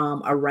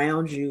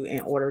around you in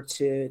order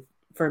to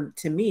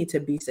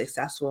be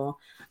successful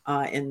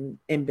in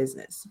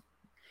business.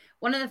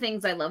 One of the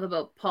things I love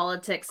about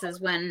politics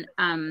is when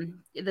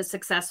the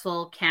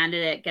successful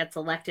candidate gets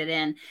elected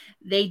in,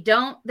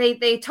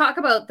 they talk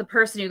about the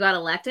person who got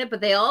elected, but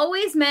they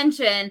always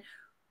mention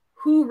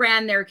who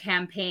ran their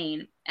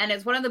campaign. And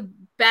it's one of the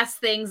best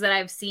things that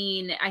I've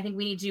seen. I think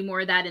we need to do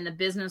more of that in the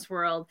business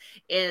world,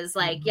 is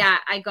like, yeah,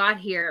 I got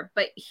here,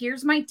 but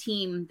here's my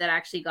team that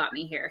actually got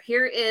me here.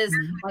 Here is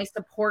my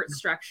support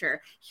structure.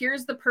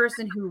 Here's the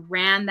person who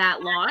ran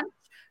that launch,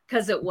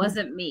 because it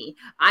wasn't me.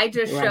 I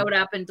just showed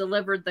up and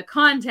delivered the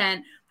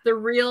content, the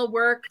real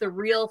work, the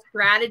real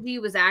strategy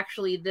was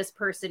actually this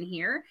person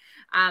here.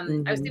 I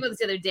was thinking about this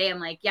the other day. I'm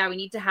like, yeah, we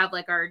need to have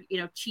like our,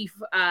 chief,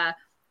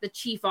 the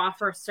chief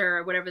officer,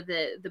 or whatever,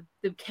 the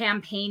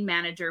campaign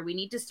manager. We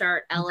need to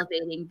start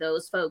elevating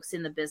those folks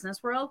in the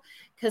business world,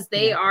 because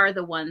they are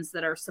the ones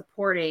that are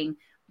supporting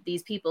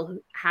these people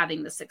who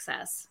having the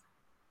success.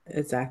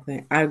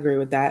 Exactly. I agree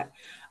with that.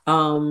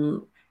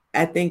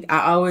 I think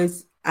I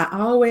always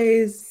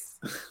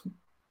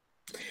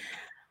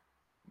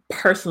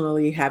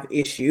personally have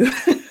issue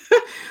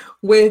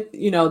with,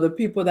 the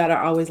people that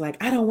are always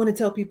like, I don't want to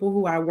tell people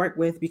who I work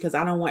with because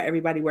I don't want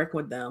everybody working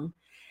with them.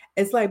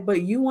 It's like,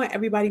 but you want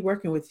everybody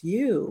working with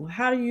you.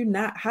 How do you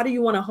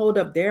want to hold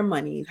up their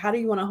money? How do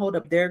you want to hold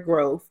up their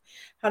growth?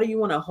 How do you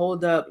want to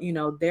hold up,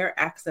 their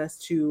access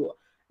to,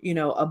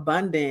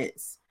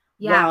 abundance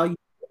while you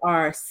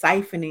are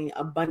siphoning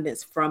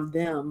abundance from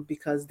them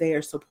because they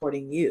are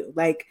supporting you?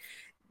 Like,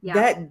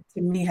 that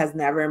to me has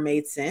never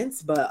made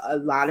sense, but a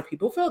lot of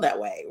people feel that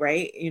way,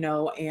 right?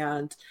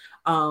 And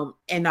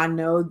I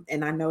know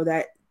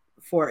that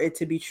for it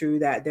to be true,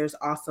 that there's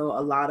also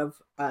a lot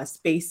of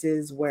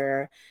spaces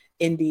where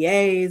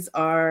NDAs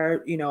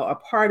are, a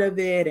part of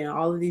it, and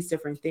all of these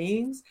different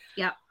things.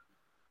 Yeah.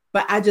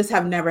 But I just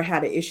have never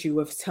had an issue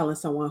with telling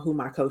someone who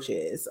my coach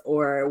is,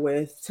 or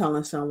with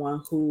telling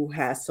someone who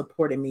has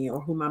supported me,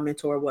 or who my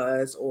mentor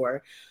was,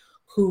 or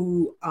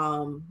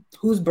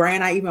whose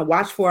brand I even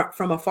watched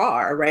from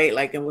afar, right?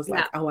 Like, and was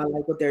like, oh, I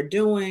like what they're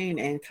doing,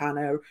 and kind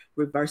of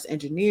reverse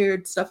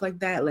engineered stuff like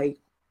that. Like,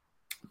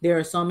 there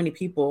are so many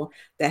people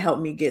that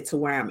helped me get to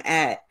where I'm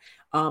at.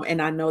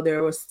 And I know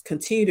there will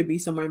continue to be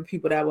so many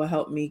people that will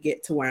help me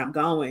get to where I'm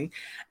going.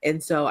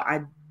 And so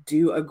I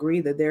do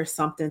agree that there's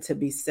something to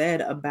be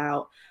said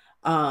about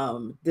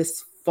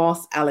this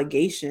false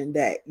allegation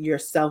that you're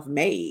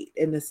self-made.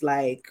 And it's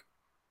like,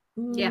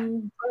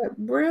 but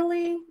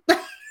really?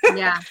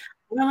 Yeah.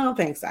 I don't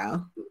think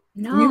so.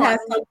 No. You had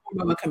some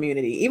form of a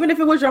community, even if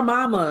it was your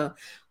mama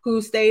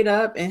who stayed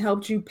up and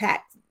helped you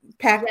pack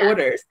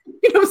orders.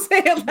 You know what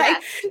I'm saying?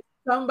 Like,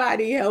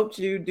 somebody helped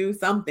you do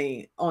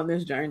something on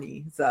this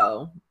journey.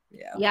 So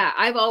yeah,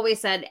 I've always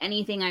said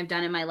anything I've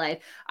done in my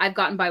life, I've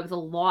gotten by with a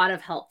lot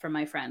of help from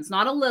my friends.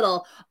 Not a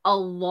little, a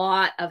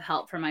lot of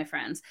help from my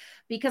friends,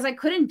 because I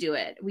couldn't do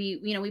it.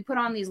 We put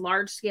on these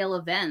large scale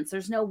events.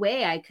 There's no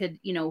way I could,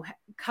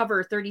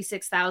 cover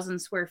 36,000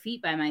 square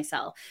feet by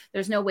myself.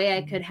 There's no way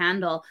I could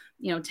handle,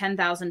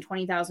 10,000,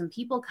 20,000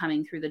 people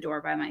coming through the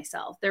door by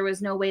myself. There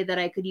was no way that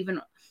I could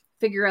even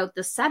figure out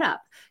the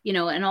setup,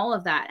 and all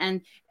of that.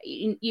 And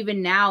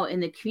even now in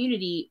the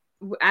community,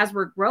 as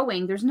we're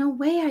growing, there's no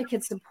way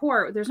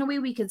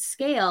we could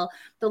scale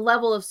the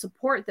level of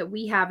support that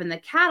we have in the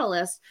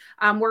Catalyst,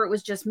 where it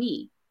was just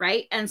me.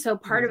 Right. And so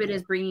part of it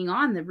is bringing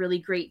on the really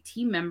great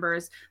team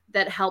members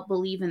that help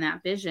believe in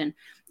that vision.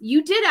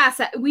 You did ask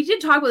that. We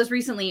did talk about this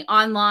recently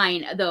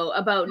online, though,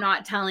 about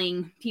not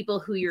telling people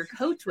who you're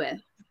coached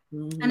with.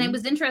 And it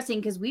was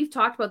interesting because we've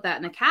talked about that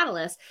in the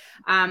Catalyst.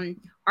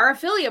 Our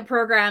affiliate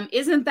program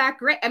isn't that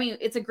great. I mean,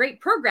 it's a great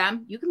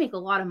program. You can make a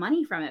lot of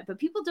money from it, but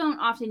people don't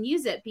often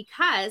use it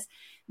because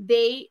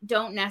they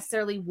don't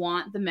necessarily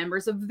want the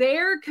members of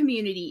their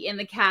community in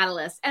the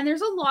Catalyst. And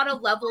there's a lot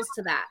of levels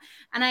to that.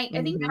 And I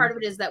think part of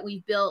it is that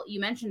we've built,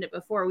 you mentioned it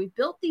before, we've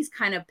built these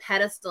kind of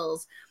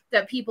pedestals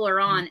that people are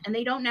on, and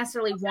they don't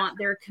necessarily want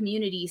their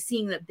community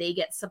seeing that they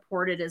get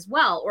supported as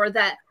well, or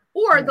the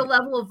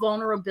level of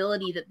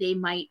vulnerability that they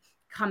might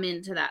come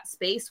into that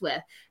space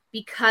with,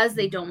 because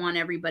they don't want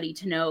everybody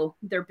to know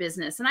their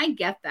business. And I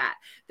get that.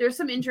 There's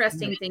some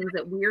interesting things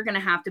that we're going to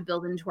have to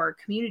build into our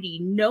community,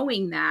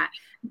 knowing that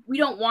we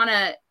don't want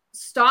to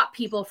stop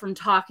people from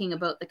talking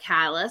about the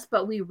Catalyst,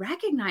 but we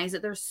recognize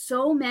that there's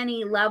so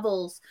many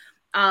levels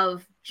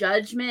of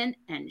judgment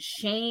and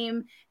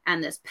shame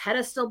and this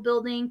pedestal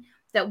building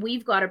that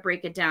we've got to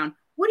break it down.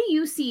 What do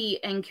you see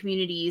in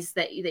communities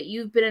that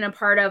you've been in a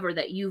part of, or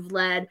that you've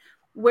led,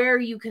 where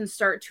you can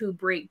start to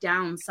break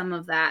down some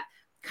of that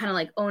kind of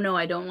like, oh no,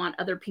 I don't want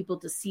other people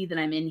to see that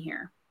I'm in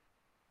here?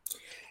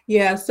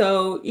 Yeah.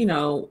 So,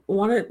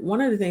 one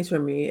of the things for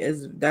me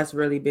that's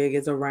really big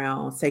is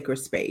around sacred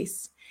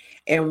space.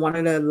 And one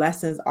of the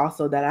lessons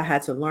also that I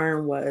had to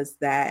learn was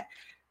that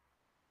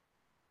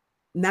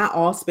not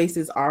all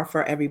spaces are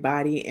for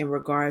everybody in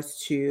regards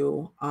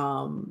to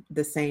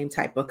the same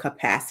type of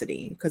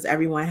capacity, because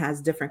everyone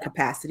has different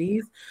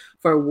capacities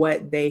for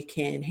what they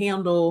can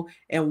handle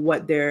and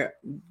what they're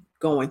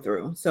going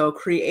through. So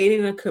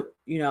creating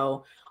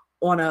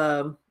on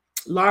a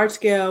large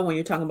scale, when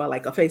you're talking about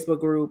like a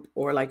Facebook group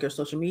or like your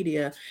social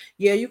media,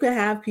 you can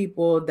have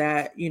people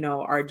that,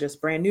 are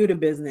just brand new to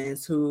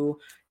business, who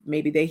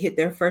maybe they hit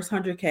their first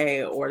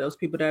 100K, or those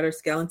people that are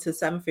scaling to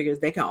 7 figures.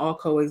 They can all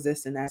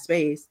coexist in that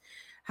space.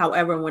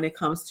 However, when it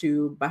comes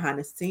to behind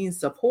the scenes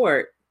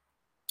support,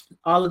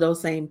 all of those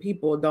same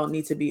people don't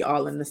need to be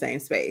all in the same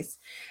space.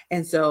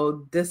 And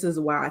so this is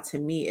why, to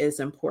me, it's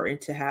important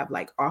to have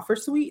like offer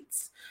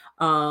suites,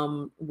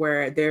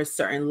 where there's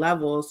certain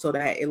levels, so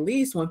that at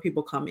least when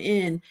people come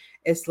in,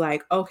 it's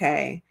like,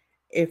 okay,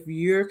 if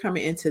you're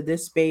coming into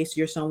this space,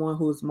 you're someone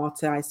who's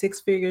multi six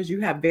figures,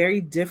 you have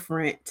very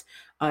different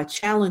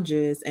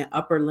challenges and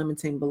upper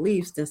limiting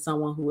beliefs than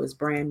someone who is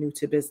brand new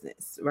to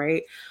business,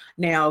 right?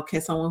 Now, can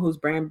someone who's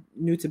brand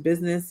new to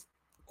business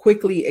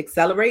quickly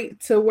accelerate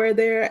to where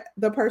they're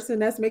the person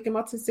that's making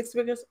multi six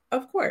figures?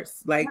 Of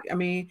course. Like, I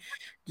mean,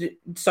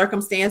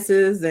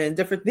 circumstances and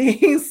different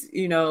things,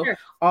 Sure.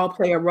 all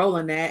play a role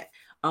in that.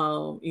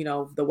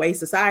 The way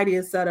society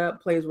is set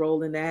up plays a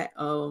role in that.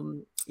 A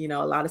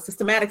lot of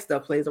systematic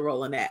stuff plays a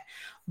role in that.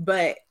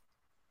 But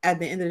at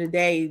the end of the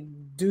day,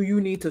 do you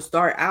need to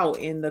start out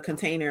in the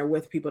container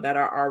with people that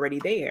are already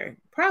there?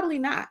 Probably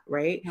not,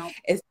 right? No.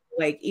 It's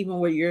like even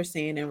what you're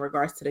saying in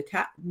regards to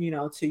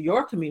to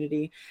your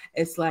community,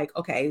 it's like,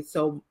 okay,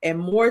 so and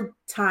more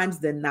times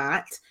than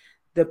not,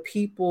 the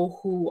people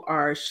who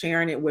are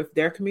sharing it with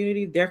their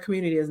community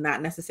is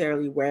not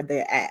necessarily where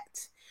they're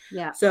at.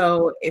 Yeah.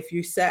 So if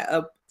you set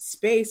up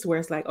space where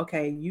it's like,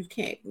 okay, you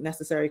can't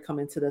necessarily come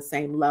into the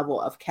same level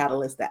of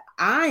catalyst that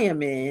I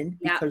am in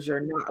because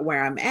you're not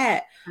where I'm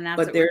at,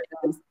 but there's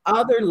this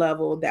other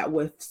level that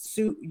would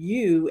suit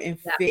you and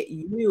fit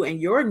you and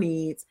your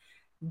needs,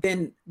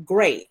 then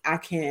great. I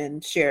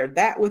can share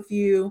that with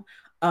you,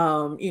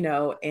 and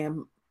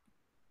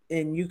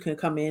you can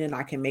come in and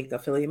I can make the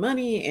affiliate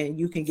money and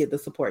you can get the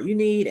support you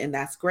need. And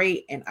that's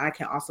great. And I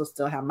can also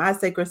still have my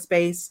sacred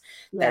space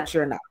that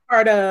you're not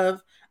part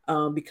of,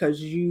 because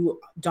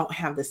you don't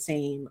have the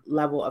same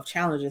level of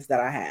challenges that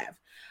I have.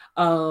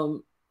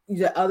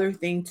 The other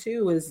thing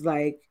too is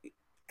like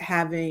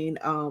having,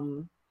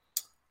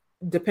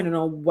 depending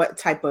on what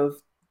type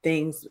of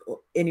things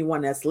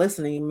anyone that's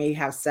listening may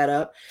have set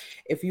up,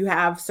 if you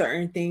have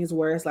certain things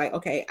where it's like,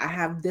 okay, I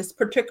have this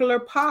particular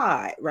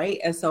pod, right?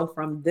 And so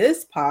from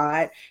this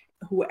pod,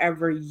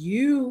 whoever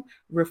you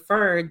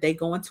referred, they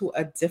go into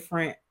a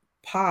different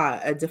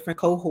pod, a different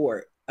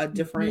cohort, a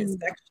different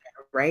section,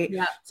 right?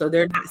 Yeah. So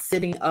they're not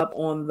sitting up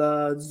on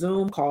the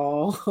Zoom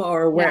call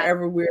or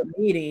wherever we're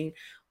meeting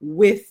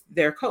with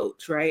their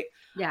coach, right?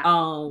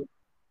 Yeah.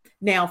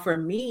 Now, for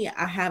me,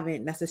 I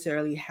haven't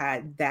necessarily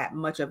had that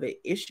much of an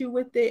issue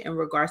with it in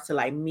regards to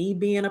like me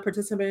being a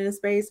participant in the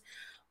space,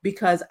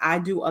 because I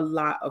do a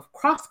lot of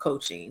cross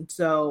coaching.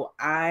 So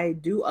I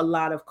do a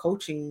lot of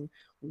coaching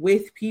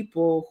with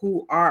people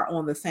who are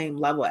on the same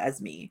level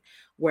as me,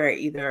 where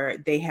either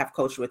they have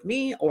coached with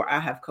me or I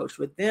have coached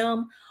with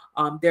them.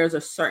 There's a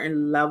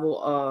certain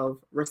level of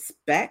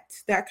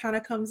respect that kind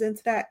of comes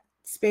into that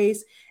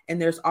space.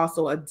 And there's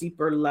also a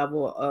deeper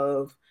level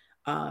of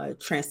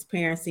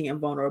transparency and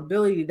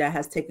vulnerability that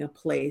has taken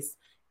place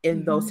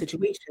in those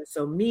situations.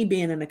 So me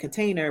being in a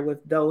container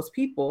with those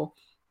people,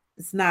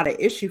 it's not an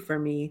issue for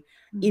me,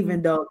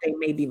 even though they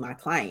may be my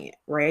client,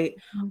 right?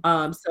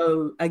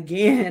 So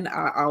again,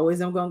 I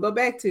always am going to go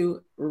back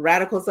to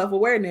radical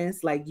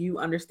self-awareness, like you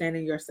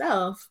understanding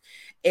yourself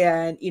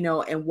and,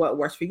 and what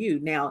works for you.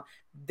 Now,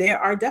 there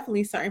are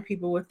definitely certain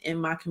people within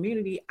my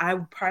community I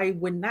probably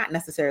would not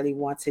necessarily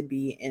want to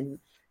be in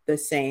the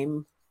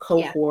same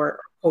cohort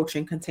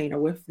coaching container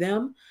with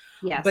them.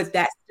 Yes. But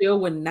that still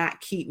would not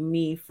keep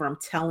me from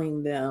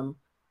telling them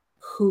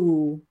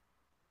who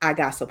I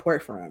got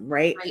support from,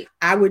 right?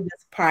 I would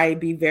just probably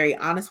be very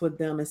honest with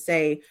them and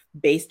say,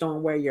 based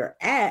on where you're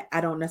at, I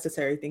don't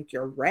necessarily think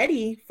you're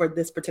ready for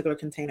this particular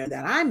container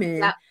that I'm in.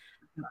 Yeah.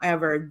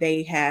 However,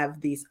 they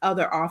have these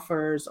other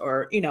offers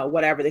or,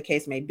 whatever the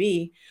case may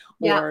be,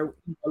 or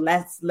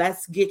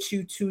let's get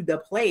you to the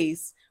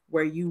place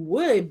where you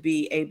would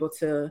be able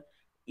to,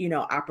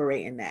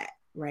 operate in that.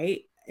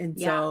 Right. And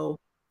so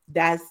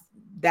that's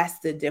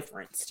the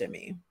difference to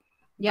me.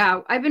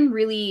 Yeah. I've been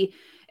really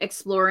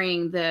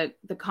exploring the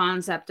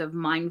concept of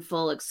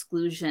mindful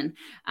exclusion,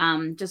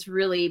 just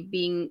really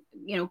being,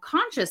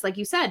 conscious, like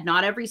you said,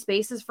 not every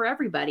space is for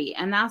everybody,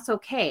 and that's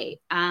okay.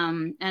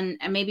 And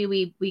maybe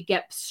we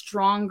get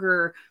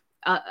stronger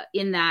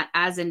in that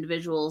as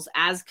individuals,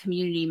 as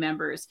community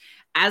members,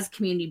 as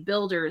community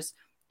builders,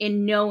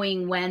 in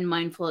knowing when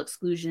mindful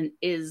exclusion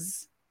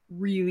is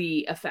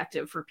really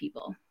effective for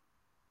people.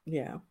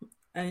 Yeah.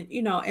 And,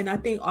 and I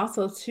think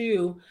also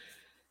too,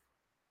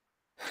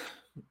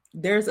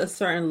 there's a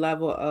certain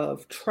level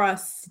of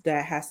trust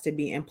that has to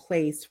be in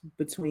place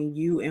between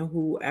you and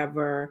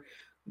whoever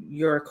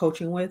you're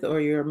coaching with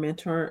or you're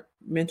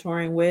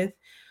mentoring with,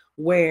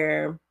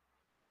 where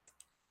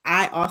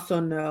I also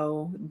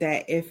know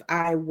that if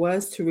I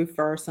was to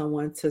refer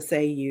someone to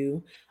say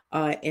you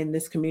in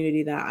this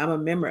community that I'm a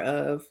member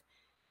of,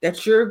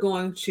 that you're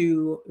going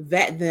to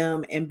vet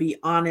them and be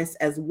honest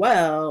as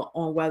well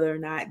on whether or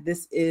not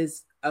this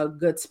is a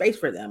good space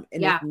for them.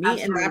 And if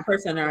me and that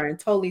person are in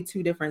totally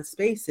two different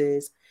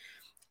spaces,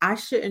 I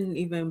shouldn't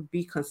even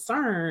be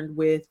concerned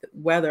with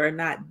whether or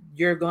not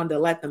you're going to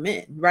let them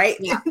in, right?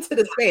 Into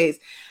the space.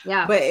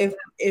 Yeah. But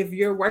if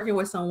you're working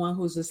with someone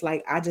who's just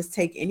like, I just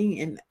take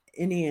any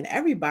and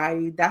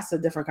everybody, that's a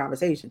different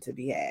conversation to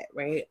be had,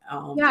 right?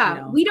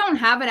 We don't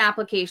have an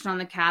application on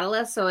the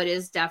Catalyst, so it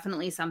is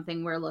definitely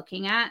something we're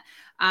looking at.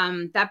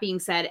 That being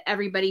said,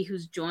 everybody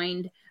who's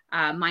joined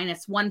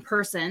minus one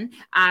person,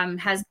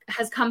 has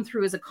come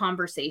through as a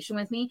conversation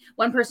with me.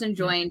 One person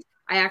joined.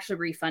 I actually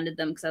refunded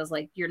them because I was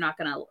like, "You're not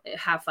gonna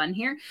have fun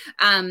here,"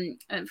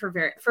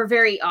 for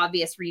very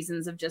obvious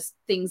reasons of just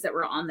things that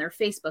were on their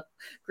Facebook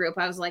group.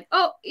 I was like,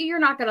 "Oh, you're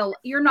not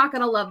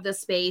gonna love this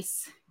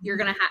space. You're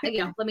gonna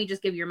have, let me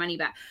just give your money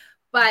back."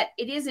 But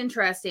it is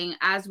interesting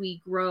as we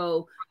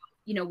grow.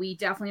 We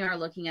definitely are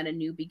looking at a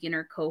new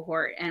beginner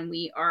cohort, and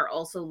we are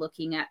also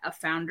looking at a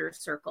founder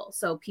circle.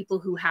 So people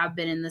who have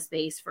been in the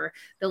space for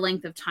the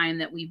length of time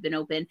that we've been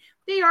open,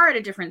 they are at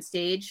a different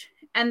stage.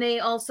 And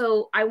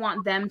I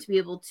want them to be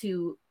able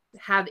to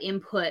have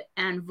input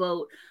and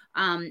vote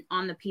on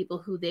the people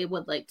who they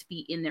would like to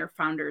be in their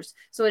founders.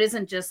 So it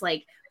isn't just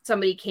like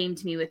somebody came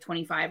to me with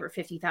 $25,000 or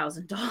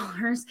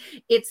 $50,000.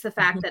 It's the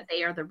fact that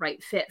they are the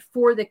right fit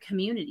for the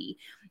community.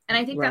 And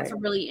I think that's a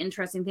really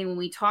interesting thing when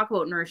we talk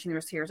about nourishing the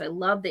risk takers. I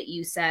love that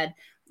you said,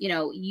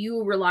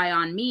 you rely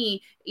on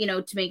me,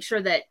 to make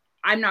sure that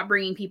I'm not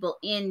bringing people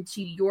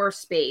into your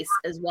space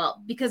as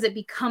well, because it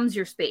becomes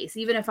your space.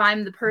 Even if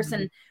I'm the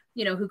person,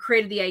 who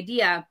created the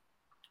idea,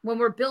 when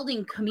we're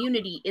building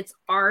community, it's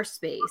our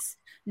space,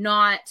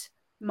 not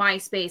my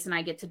space, and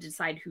I get to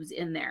decide who's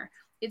in there.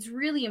 It's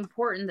really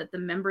important that the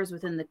members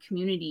within the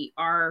community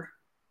are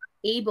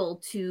able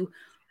to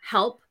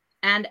help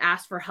and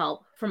ask for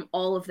help from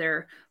all of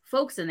their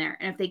folks in there.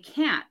 And if they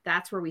can't,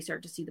 that's where we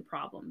start to see the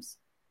problems.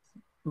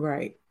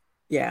 Right.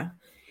 Yeah.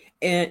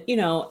 And,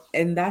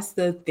 and that's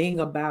the thing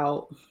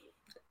about,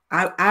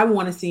 I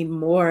want to see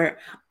more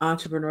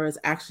entrepreneurs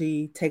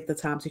actually take the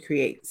time to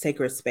create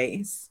sacred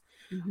space,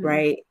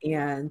 right?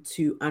 And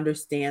to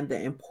understand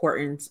the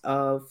importance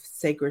of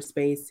sacred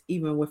space,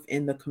 even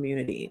within the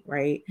community,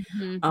 right?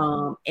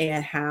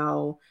 And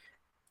how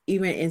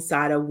even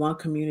inside of one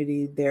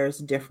community, there's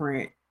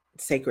different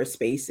sacred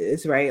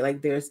spaces, right?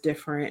 Like there's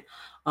different,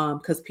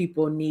 because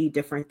people need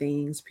different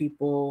things.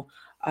 People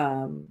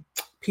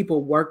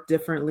work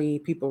differently,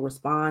 people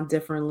respond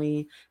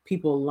differently,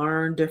 people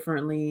learn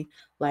differently.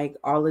 Like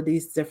all of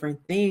these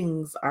different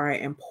things are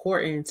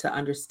important to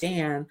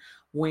understand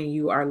when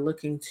you are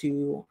looking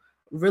to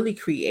really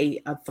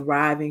create a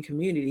thriving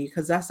community,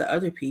 because that's the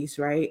other piece,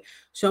 right?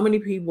 So many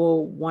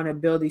people want to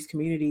build these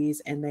communities,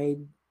 and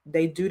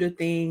they do the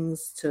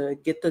things to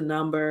get the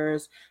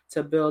numbers,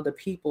 to build the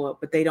people,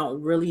 but they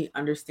don't really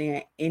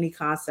understand any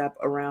concept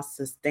around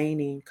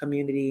sustaining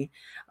community,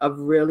 of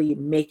really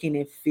making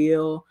it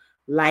feel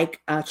like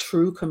a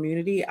true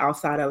community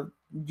outside of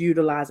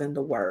utilizing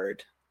the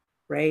word,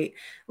 right?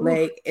 Ooh,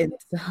 like, and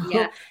so,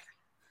 yeah.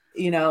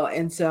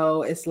 And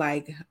so it's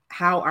like,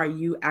 how are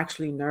you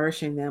actually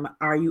nourishing them?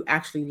 Are you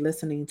actually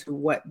listening to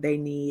what they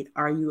need?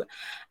 Are you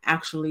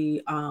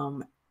actually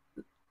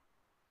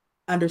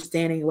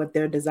understanding what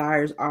their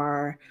desires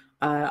are,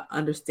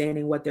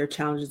 understanding what their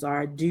challenges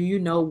are? Do you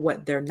know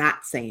what they're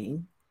not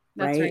saying?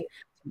 That's right.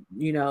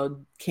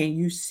 Can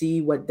you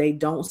see what they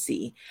don't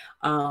see?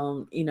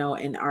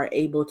 And are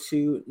able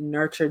to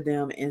nurture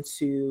them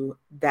into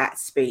that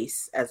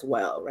space as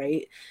well,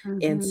 right?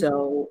 And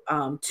so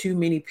too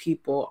many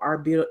people are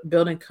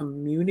building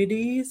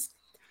communities,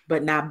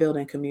 but not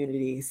building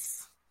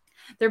communities.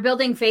 They're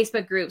building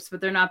Facebook groups,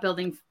 but they're not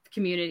building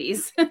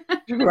communities.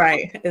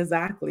 Right,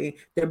 exactly.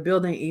 They're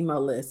building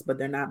email lists, but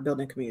they're not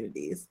building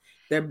communities.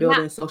 They're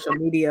building social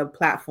media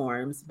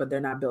platforms, but they're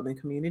not building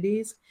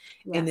communities.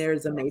 Yes. And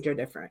there's a major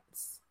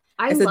difference.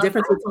 It's a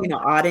difference between an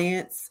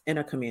audience and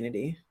a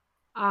community.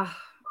 I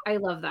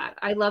love that.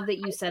 I love that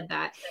you said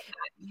that,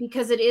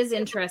 because it is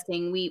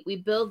interesting.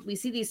 We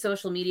see these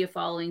social media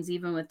followings,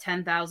 even with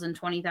 10,000,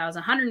 20,000,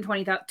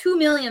 120,000, 2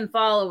 million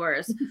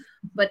followers,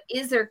 but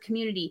is there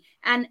community?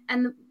 And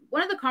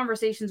one of the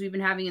conversations we've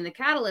been having in the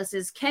Catalyst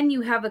is, can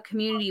you have a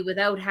community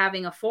without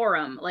having a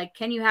forum? Like,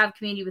 can you have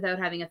community without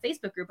having a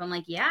Facebook group? I'm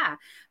like, yeah,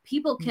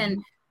 people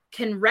can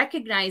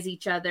recognize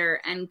each other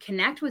and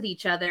connect with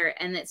each other.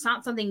 And it's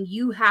not something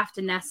you have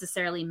to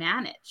necessarily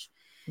manage.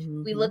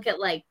 We look at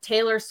like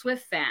Taylor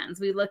Swift fans.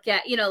 We look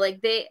at,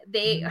 like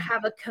they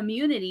have a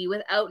community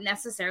without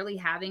necessarily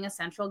having a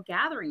central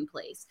gathering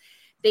place.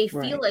 They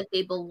feel like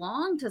they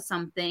belong to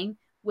something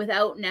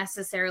without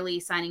necessarily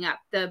signing up.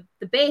 The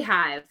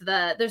Bayhive,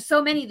 there's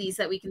so many of these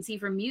that we can see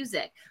from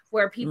music,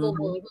 where people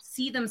will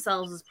see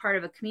themselves as part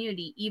of a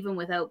community even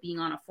without being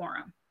on a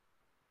forum.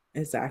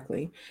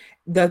 Exactly.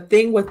 The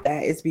thing with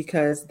that is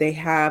because they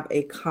have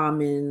a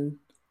common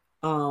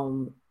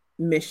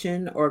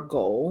mission or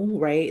goal,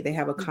 right? They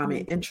have a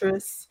common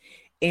interest.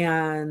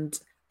 And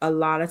a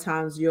lot of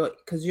times you'll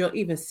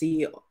even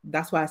see,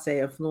 that's why I say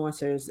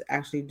influencers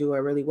actually do it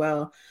really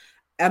well.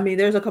 I mean,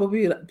 there's a couple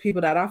of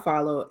people that I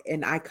follow,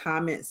 and I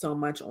comment so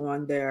much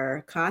on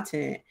their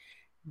content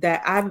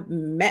that I've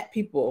met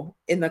people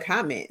in the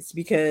comments,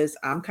 because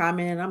I'm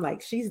commenting, I'm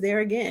like, she's there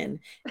again.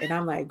 And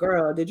I'm like,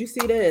 girl, did you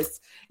see this?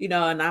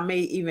 And I may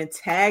even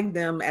tag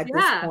them at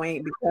this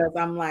point, because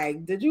I'm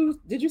like, did you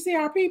see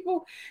our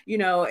people?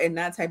 And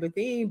that type of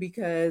thing,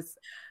 because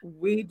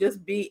we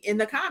just be in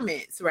the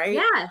comments, right?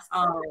 Yes.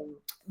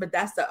 but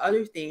that's the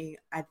other thing.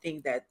 I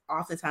think that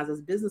oftentimes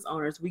as business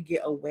owners, we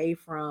get away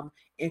from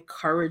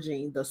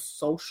encouraging the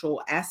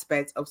social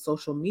aspects of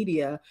social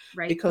media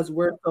Right. because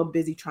we're so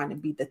busy trying to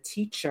be the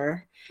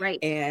teacher Right.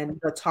 and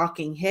the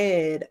talking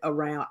head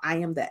around, I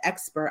am the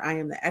expert, I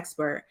am the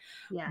expert.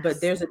 But Yes.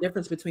 there's a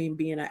difference between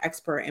being an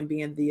expert and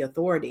being the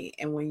authority.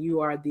 And when you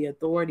are the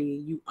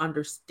authority, you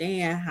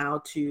understand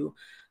how to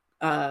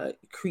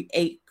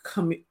create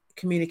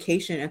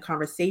communication and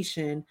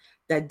conversation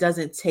that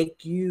doesn't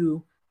take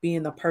you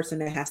being the person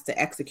that has to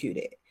execute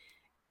it.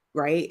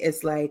 Right?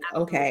 It's like,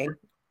 Absolutely. okay,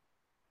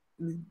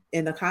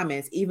 in the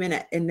comments, even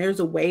and there's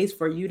a ways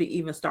for you to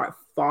even start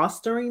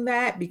fostering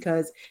that,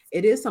 because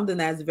it is something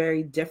that's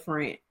very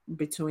different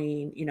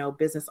between, you know,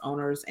 business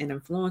owners and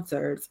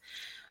influencers.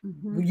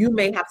 Mm-hmm. You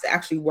may have to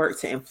actually work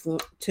to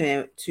influence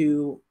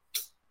to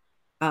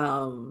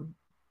um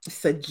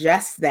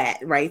suggest that,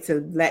 right,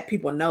 to let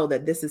people know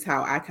that this is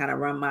how I kind of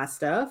run my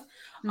stuff.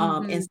 And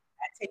Mm-hmm. so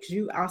that takes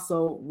you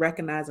also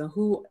recognizing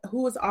who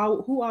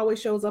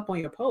always shows up on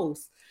your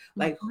posts,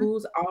 like Mm-hmm.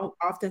 who's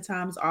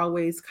oftentimes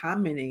always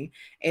commenting.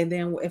 And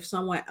then if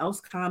someone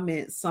else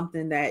comments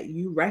something that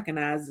you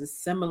recognize is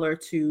similar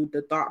to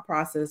the thought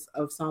process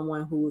of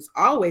someone who's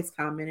always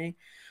commenting,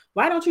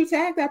 why don't you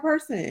tag that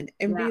person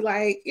and Yeah. be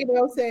like, you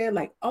know, saying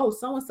like, oh,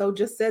 so and so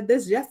just said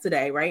this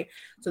yesterday, right?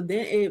 So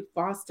then it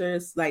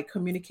fosters like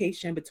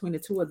communication between the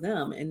two of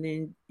them, and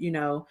then, you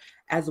know,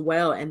 as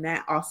well, and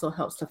that also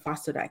helps to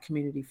foster that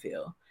community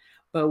feel.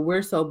 But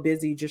we're so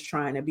busy just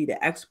trying to be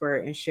the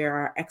expert and share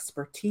our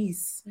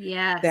expertise that,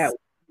 Yes.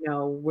 you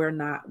know,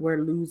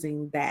 we're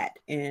losing that.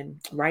 And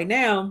right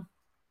now,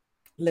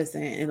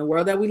 listen, in the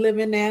world that we live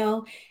in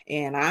now,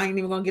 and I ain't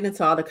even gonna get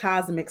into all the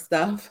cosmic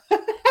stuff.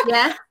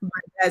 Yes. But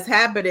that's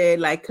happening.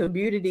 Like,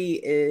 community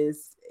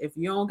is, if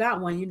you don't got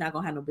one, you're not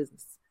gonna have no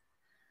business.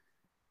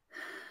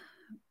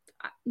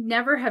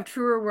 Never have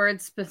truer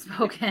words been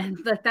spoken.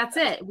 But that's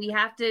it. We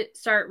have to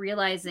start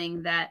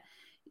realizing that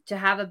to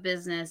have a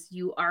business,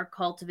 you are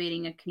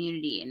cultivating a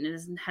community,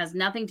 and has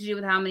nothing to do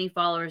with how many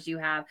followers you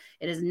have.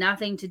 It has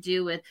nothing to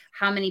do with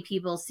how many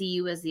people see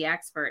you as the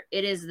expert.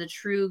 It is the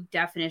true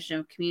definition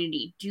of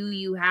community. Do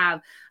you have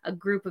a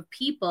group of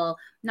people,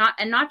 not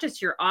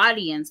just your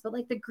audience, but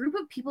like the group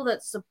of people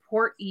that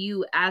support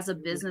you as a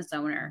business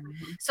owner?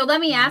 Mm-hmm. So let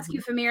me ask Mm-hmm.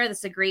 you, Famira, this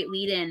is a great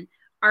lead in.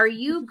 Are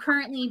you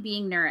currently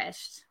being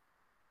nourished?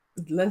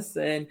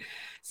 Listen,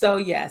 so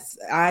yes,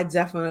 I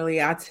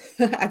definitely, I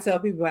tell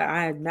people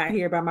I am not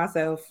here by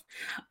myself.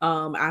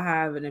 I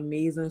have an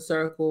amazing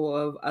circle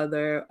of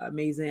other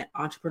amazing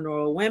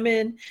entrepreneurial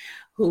women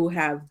who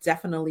have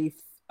definitely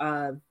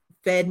uh,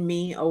 fed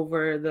me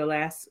over the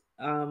last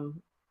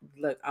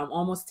look, I'm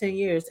almost 10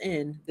 years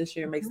in. This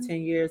year makes Mm-hmm.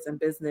 10 years in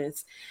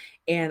business,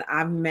 and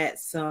I've met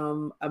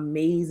some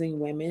amazing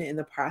women in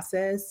the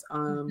process.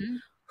 Mm-hmm.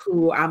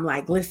 Who I'm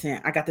like,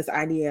 listen, I got this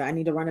idea. I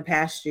need to run it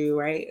past you,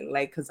 right?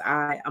 Like, cause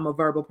I'm a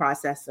verbal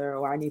processor,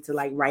 or I need to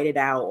like write it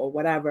out or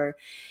whatever.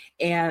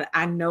 And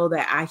I know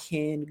that I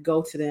can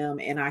go to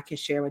them and I can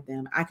share with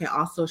them. I can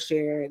also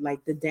share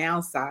like the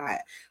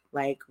downside,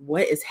 like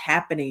what is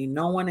happening.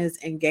 No one is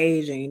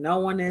engaging. No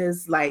one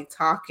is like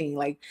talking.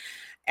 Like,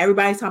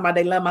 everybody's talking about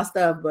they love my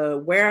stuff,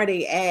 but where are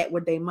they at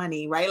with their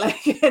money, right?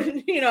 Like,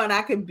 you know, and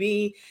I can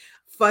be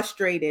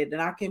frustrated,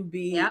 and I can Yep.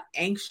 be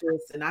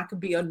anxious, and I can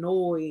be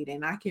annoyed,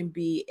 and I can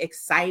be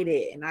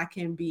excited, and I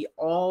can be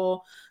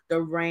all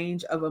the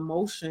range of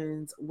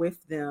emotions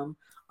with them.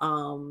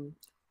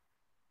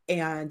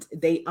 And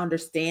they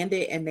understand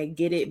it and they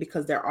get it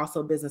because they're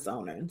also business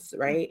owners,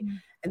 right? Mm-hmm.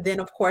 And then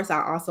of course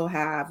I also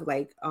have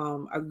like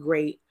a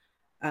great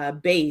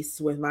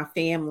base with my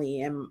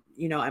family, and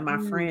you know, and my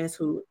Mm. friends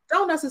who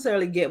don't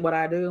necessarily get what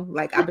I do.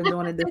 Like, I've been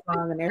doing it this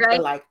long, and they're Right?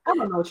 still like, I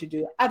don't know what you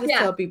do. I just Yeah.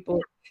 tell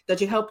people that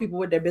you help people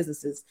with their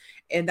businesses,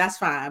 and that's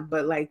fine.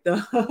 But like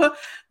the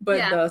but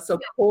Yeah. the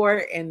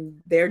support,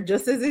 and they're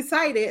just as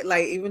excited,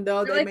 like, even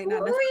though They're they like, may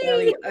not "Wee."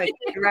 necessarily like,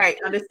 right,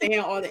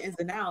 understand all the ins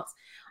and outs.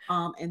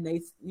 And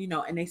they, you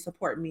know, and they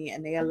support me,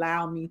 and they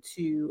allow me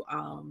to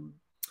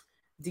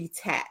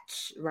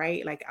detach,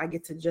 right? Like, I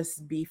get to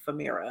just be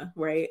Famira,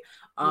 right?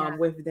 Yeah.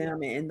 With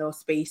them in those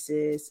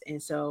spaces.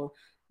 And so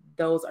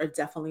those are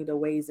definitely the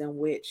ways in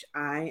which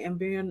I am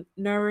being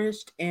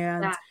nourished.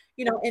 And, Yeah.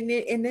 you know, and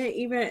then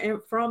even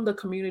from the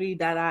community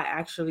that I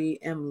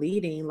actually am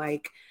leading,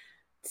 like,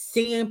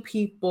 seeing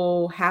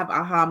people have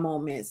aha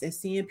moments, and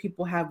seeing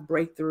people have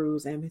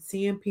breakthroughs, and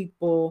seeing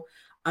people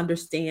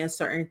understand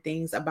certain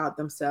things about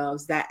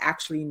themselves, that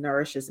actually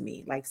nourishes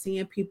me. Like,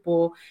 seeing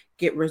people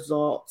get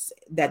results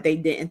that they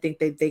didn't think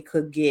that they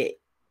could get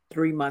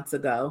 3 months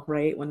ago,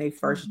 right? When they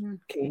first Mm-hmm.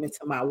 came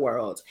into my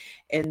world.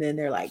 And then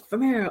they're like,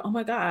 Famira, oh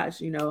my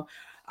gosh, you know,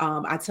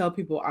 I tell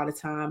people all the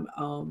time,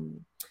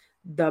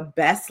 the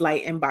best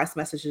like inbox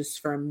messages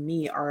for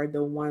me are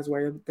the ones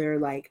where they're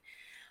like,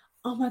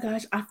 oh my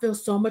gosh, I feel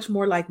so much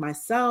more like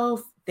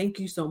myself. Thank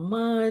you so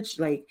much.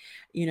 Like,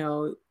 you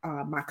know,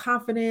 my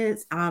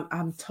confidence,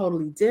 I'm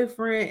totally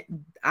different.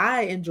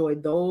 I enjoy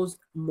those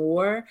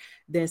more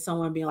than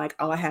someone being like,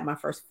 oh, I had my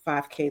first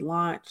 5K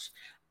launch.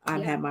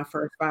 I've had my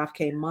first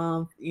 5K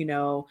month,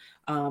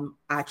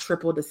 I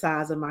tripled the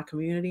size of my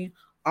community.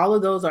 All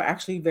of those are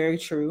actually very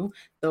true.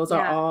 Those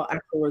are all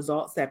actual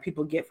results that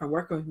people get from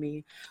working with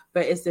me.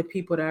 But it's the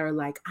people that are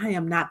like, I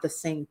am not the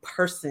same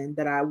person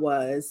that I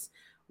was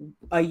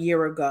a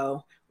year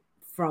ago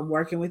from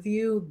working with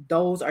you.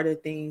 Those are the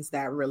things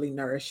that really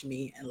nourish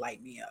me and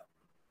light me up.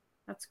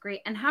 That's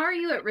great. And how are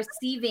you at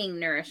receiving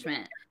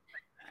nourishment?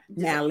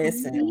 Now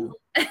listen,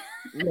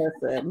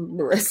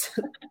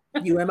 Marissa,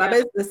 you in my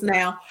business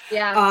now.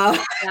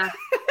 Yeah.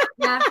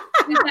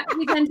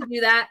 We tend to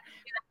do that.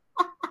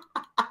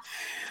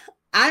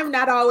 I'm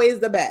not always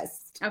the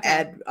best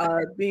at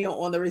being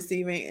on the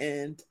receiving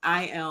end.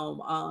 I am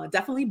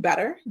definitely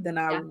better than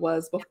I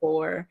was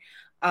before.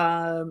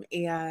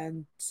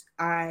 And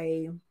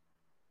I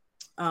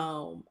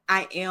am,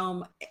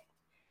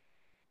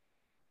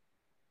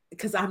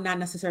 because I'm not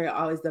necessarily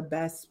always the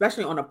best,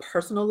 especially on a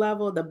personal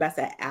level, the best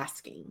at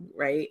asking,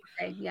 right?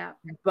 Okay, yeah.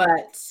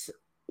 But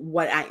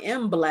what I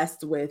am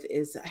blessed with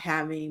is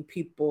having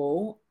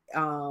people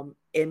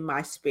in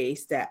my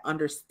space that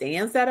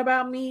understands that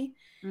about me.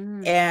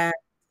 And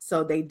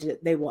so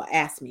they will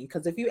ask me,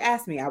 because if you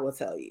ask me, I will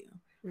tell you.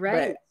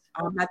 Right. But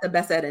I'm not the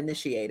best at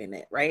initiating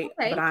it, right?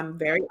 Okay. But I'm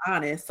very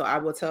honest, so I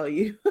will tell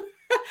you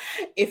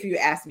if you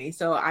ask me.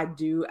 So I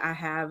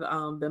have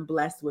been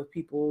blessed with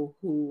people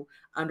who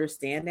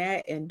understand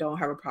that and don't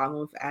have a problem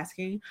with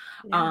asking.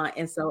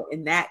 And so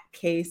in that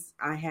case,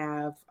 I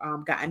have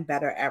gotten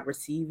better at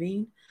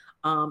receiving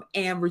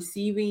and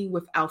receiving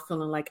without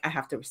feeling like I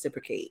have to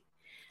reciprocate.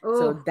 Ooh.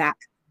 So that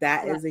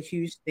is a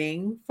huge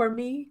thing for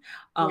me,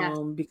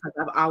 because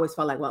I've always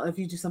felt like, well, if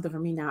you do something for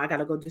me now, I got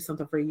to go do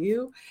something for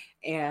you.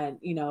 And,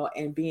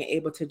 and being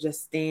able to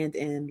just stand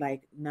in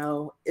like,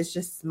 no, it's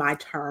just my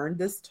turn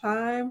this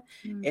time.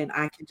 And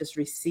I can just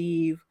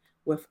receive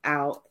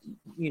without,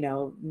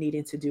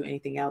 needing to do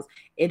anything else.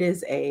 It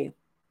is a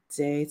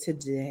day to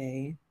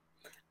day,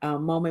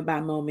 moment by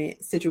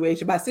moment,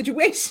 situation by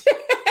situation.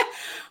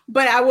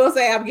 But I will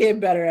say I'm getting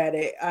better at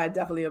it. I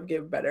definitely am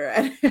getting better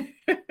at it.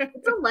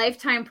 It's a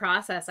lifetime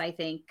process, I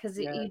think, because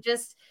you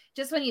just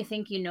when you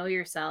think you know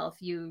yourself,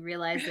 you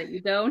realize that you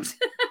don't.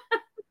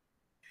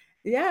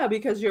 Yeah,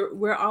 because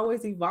we're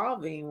always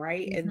evolving,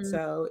 right? And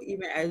so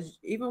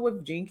even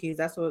with Gene Keys,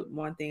 that's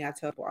one thing I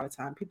tell people all the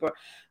time.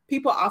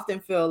 People often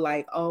feel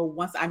like, oh,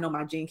 once I know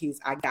my Gene Keys,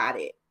 I got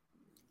it.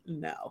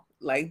 No,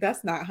 like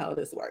that's not how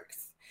this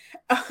works.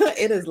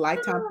 It is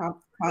lifetime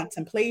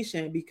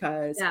contemplation,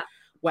 because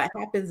what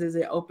happens is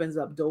it opens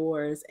up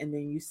doors, and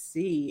then you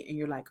see and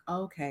you're like,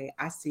 okay,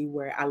 I see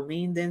where I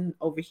leaned in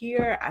over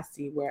here. I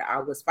see where I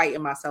was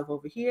fighting myself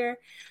over here.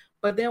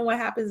 But then what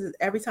happens is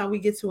every time we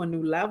get to a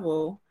new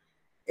level,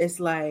 it's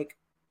like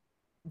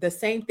the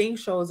same thing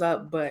shows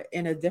up, but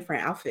in a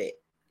different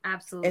outfit.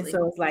 Absolutely. And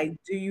so it's like,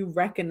 do you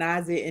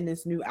recognize it in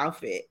this new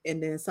outfit?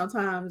 And then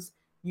sometimes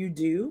you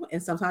do,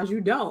 and sometimes you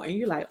don't. And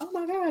you're like, oh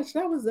my gosh,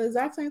 that was the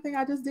exact same thing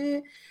I just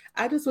did.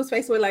 I just was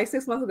faced with like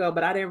 6 months ago,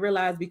 but I didn't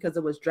realize because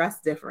it was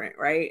dressed different,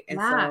 right? And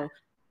so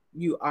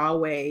you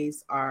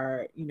always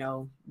are,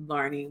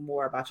 learning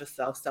more about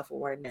yourself.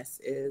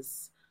 Self-awareness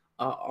is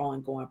an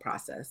ongoing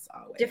process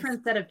always.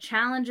 Different set of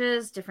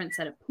challenges, different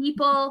set of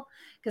people.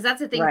 Because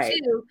that's the thing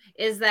too,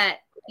 is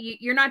that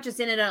you're not just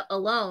in it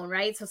alone,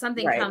 right? So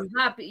something comes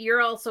up, you're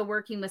also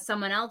working with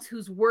someone else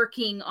who's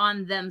working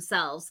on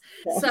themselves.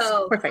 Yes.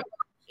 So perfect.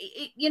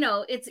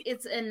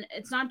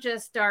 It's not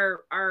just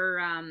our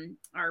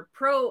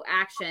pro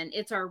action,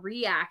 it's our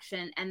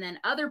reaction, and then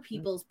other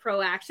people's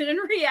pro action and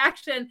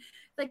reaction.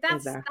 Like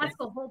that's the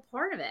whole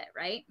part of it,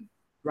 right?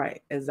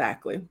 Right.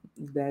 Exactly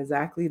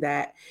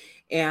that.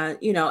 And,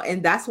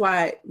 and that's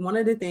why one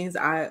of the things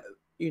I,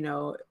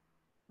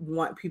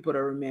 want people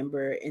to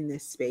remember in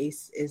this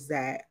space is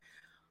that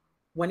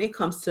when it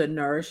comes to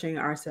nourishing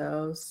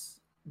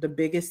ourselves, the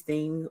biggest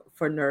thing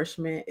for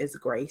nourishment is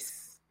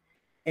grace.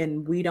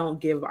 And we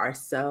don't give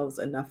ourselves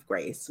enough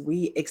grace.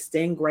 We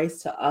extend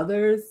grace to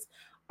others,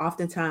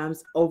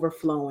 oftentimes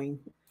overflowing,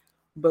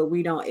 but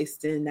we don't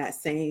extend that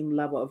same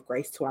level of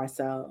grace to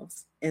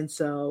ourselves. And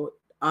so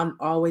I'm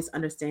always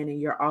understanding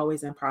you're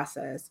always in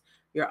process.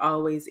 You're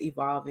always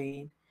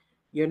evolving.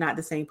 You're not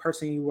the same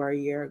person you were a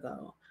year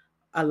ago.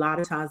 A lot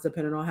of times,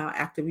 depending on how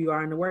active you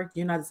are in the work,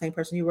 you're not the same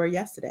person you were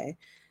yesterday.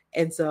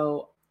 And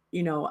so,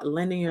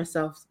 lending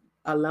yourself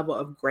a level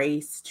of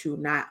grace to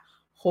not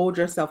hold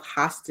yourself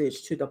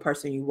hostage to the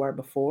person you were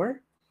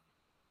before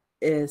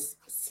is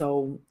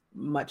so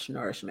much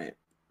nourishment.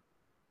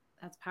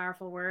 That's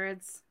powerful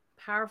words.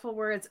 Powerful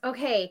words.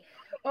 Okay.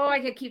 Oh,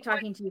 I could keep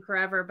talking to you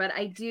forever, but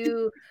I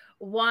do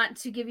want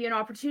to give you an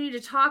opportunity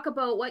to talk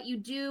about what you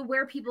do,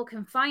 where people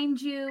can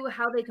find you,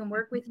 how they can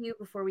work with you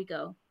before we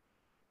go.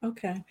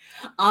 Okay.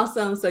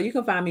 Awesome. So you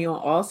can find me on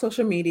all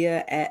social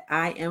media at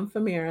I am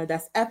Famira.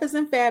 That's F as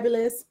in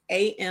fabulous,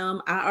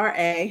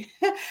 AMIRA.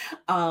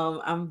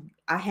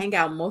 I hang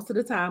out most of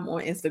the time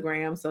on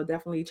Instagram, so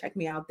definitely check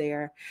me out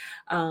there.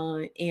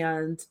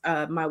 And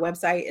my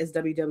website is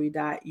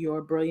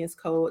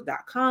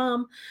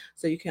www.yourbrilliancecode.com.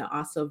 So you can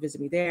also visit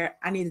me there.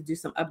 I need to do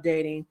some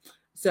updating.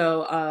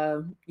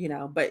 So,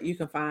 but you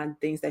can find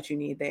things that you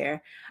need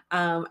there.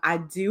 I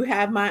do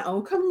have my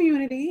own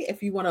community.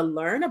 If you want to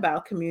learn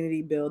about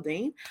community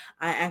building,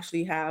 I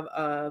actually have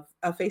a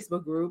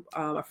Facebook group,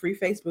 a free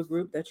Facebook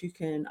group that you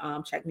can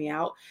check me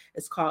out.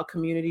 It's called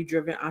Community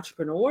Driven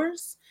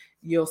Entrepreneurs.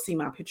 You'll see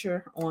my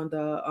picture on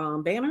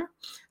the banner,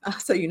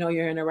 so you know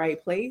you're in the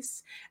right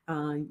place.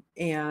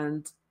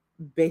 And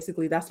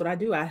basically, that's what I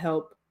do. I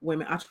help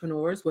women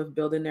entrepreneurs with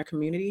building their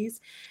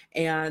communities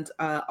and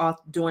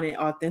doing it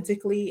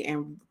authentically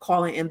and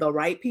calling in the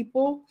right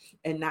people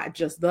and not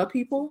just the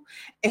people,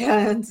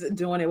 and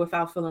doing it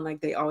without feeling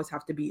like they always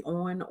have to be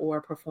on or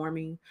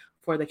performing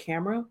for the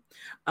camera.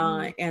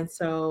 And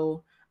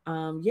so,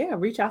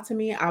 reach out to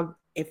me.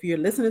 If you're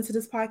listening to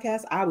this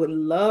podcast, I would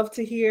love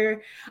to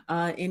hear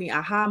any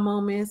aha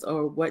moments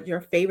or what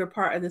your favorite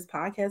part of this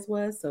podcast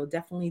was. So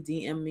definitely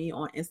DM me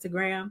on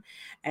Instagram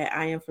at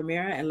I am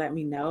Famira and let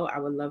me know. I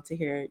would love to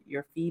hear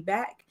your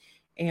feedback.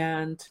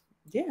 And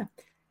yeah,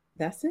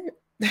 that's it.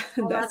 I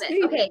love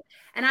it. Okay.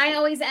 And I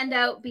always end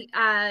out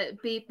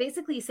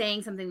basically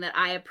saying something that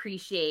I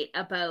appreciate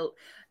about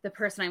the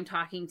person I'm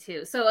talking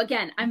to. So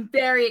again, I'm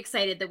very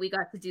excited that we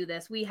got to do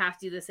this. We have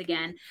to do this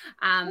again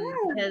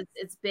because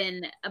it's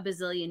been a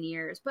bazillion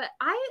years. But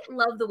I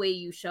love the way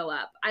you show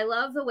up. I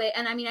love the way,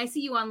 and I mean, I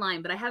see you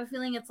online, but I have a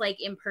feeling it's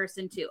like in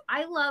person too.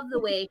 I love the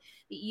way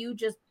that you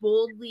just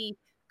boldly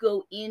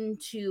go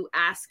into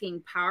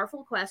asking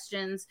powerful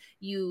questions.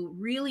 You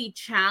really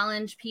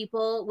challenge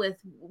people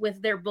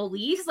with their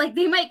beliefs. Like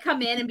they might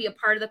come in and be a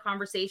part of the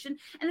conversation,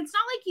 and it's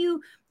not like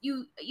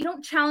you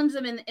don't challenge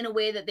them in a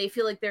way that they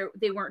feel like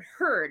they weren't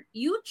heard.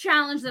 You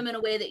challenge them in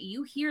a way that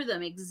you hear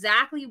them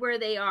exactly where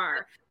they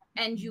are,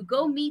 and you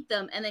go meet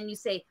them, and then you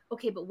say,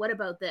 okay, but what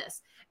about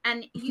this?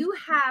 And you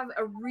have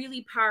a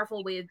really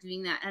powerful way of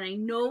doing that, and I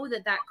know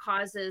that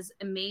causes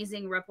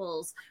amazing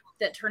ripples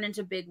that turn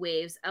into big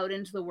waves out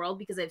into the world,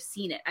 because I've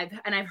seen it.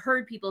 I've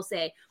heard people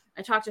say,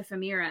 I talked to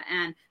Famira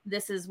and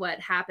this is what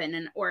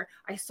happened. Or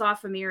I saw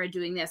Famira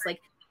doing this. Like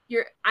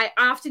I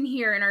often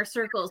hear in our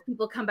circles,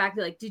 people come back and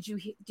be like, did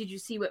you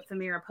see what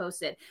Famira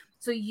posted?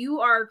 So you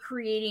are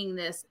creating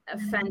this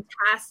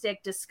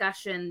fantastic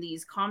discussion,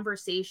 these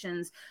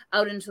conversations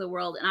out into the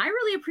world. And I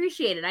really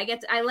appreciate it.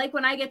 I like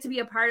when I get to be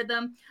a part of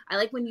them. I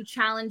like when you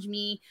challenge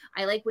me.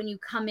 I like when you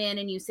come in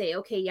and you say,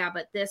 okay, yeah,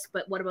 but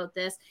what about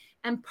this?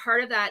 And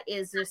part of that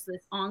is just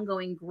this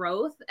ongoing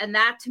growth. And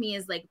that to me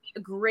is like a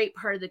great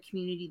part of the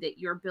community that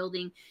you're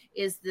building,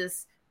 is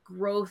this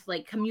growth,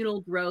 like communal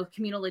growth,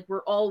 like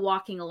we're all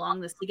walking along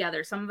this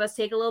together. Some of us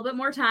take a little bit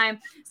more time.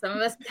 Some of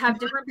us have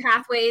different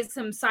pathways,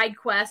 some side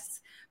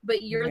quests,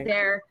 but you're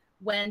there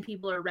when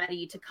people are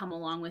ready to come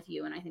along with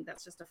you. And I think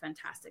that's just a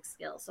fantastic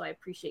skill. So I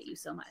appreciate you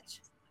so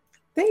much.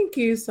 Thank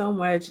you so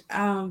much.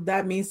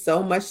 That means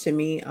so much to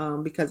me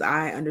because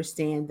I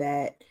understand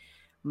that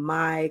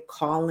my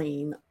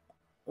calling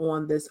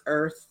on this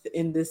earth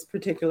in this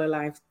particular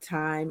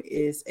lifetime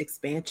is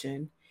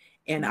expansion.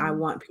 And I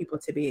want people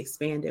to be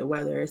expanded,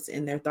 whether it's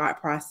in their thought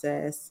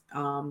process,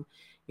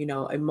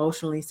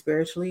 emotionally,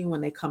 spiritually, when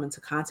they come into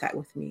contact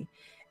with me.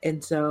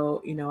 And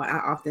so, I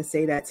often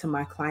say that to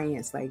my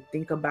clients, like,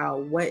 think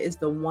about what is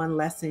the one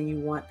lesson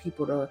you want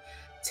people to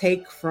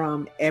take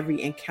from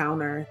every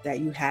encounter that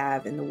you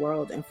have in the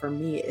world. And for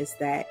me, it's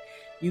that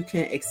you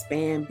can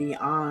expand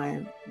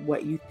beyond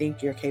what you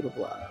think you're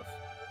capable of.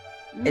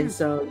 And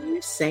so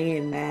you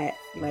saying that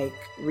like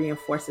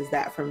reinforces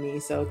that for me.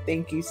 So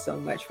thank you so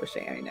much for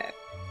sharing that.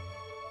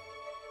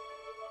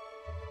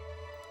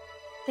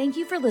 Thank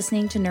you for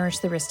listening to Nourish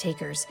the Risk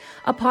Takers,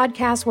 a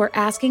podcast where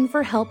asking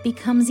for help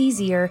becomes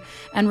easier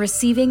and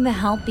receiving the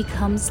help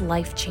becomes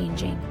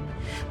life-changing.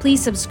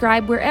 Please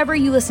subscribe wherever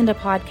you listen to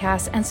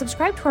podcasts and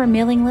subscribe to our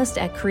mailing list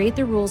at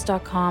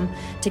createtherules.com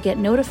to get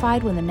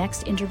notified when the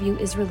next interview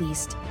is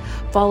released.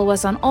 Follow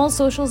us on all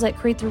socials at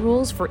Create the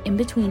Rules for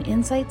in-between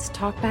insights,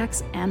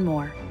 talkbacks, and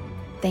more.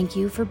 Thank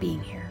you for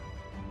being here.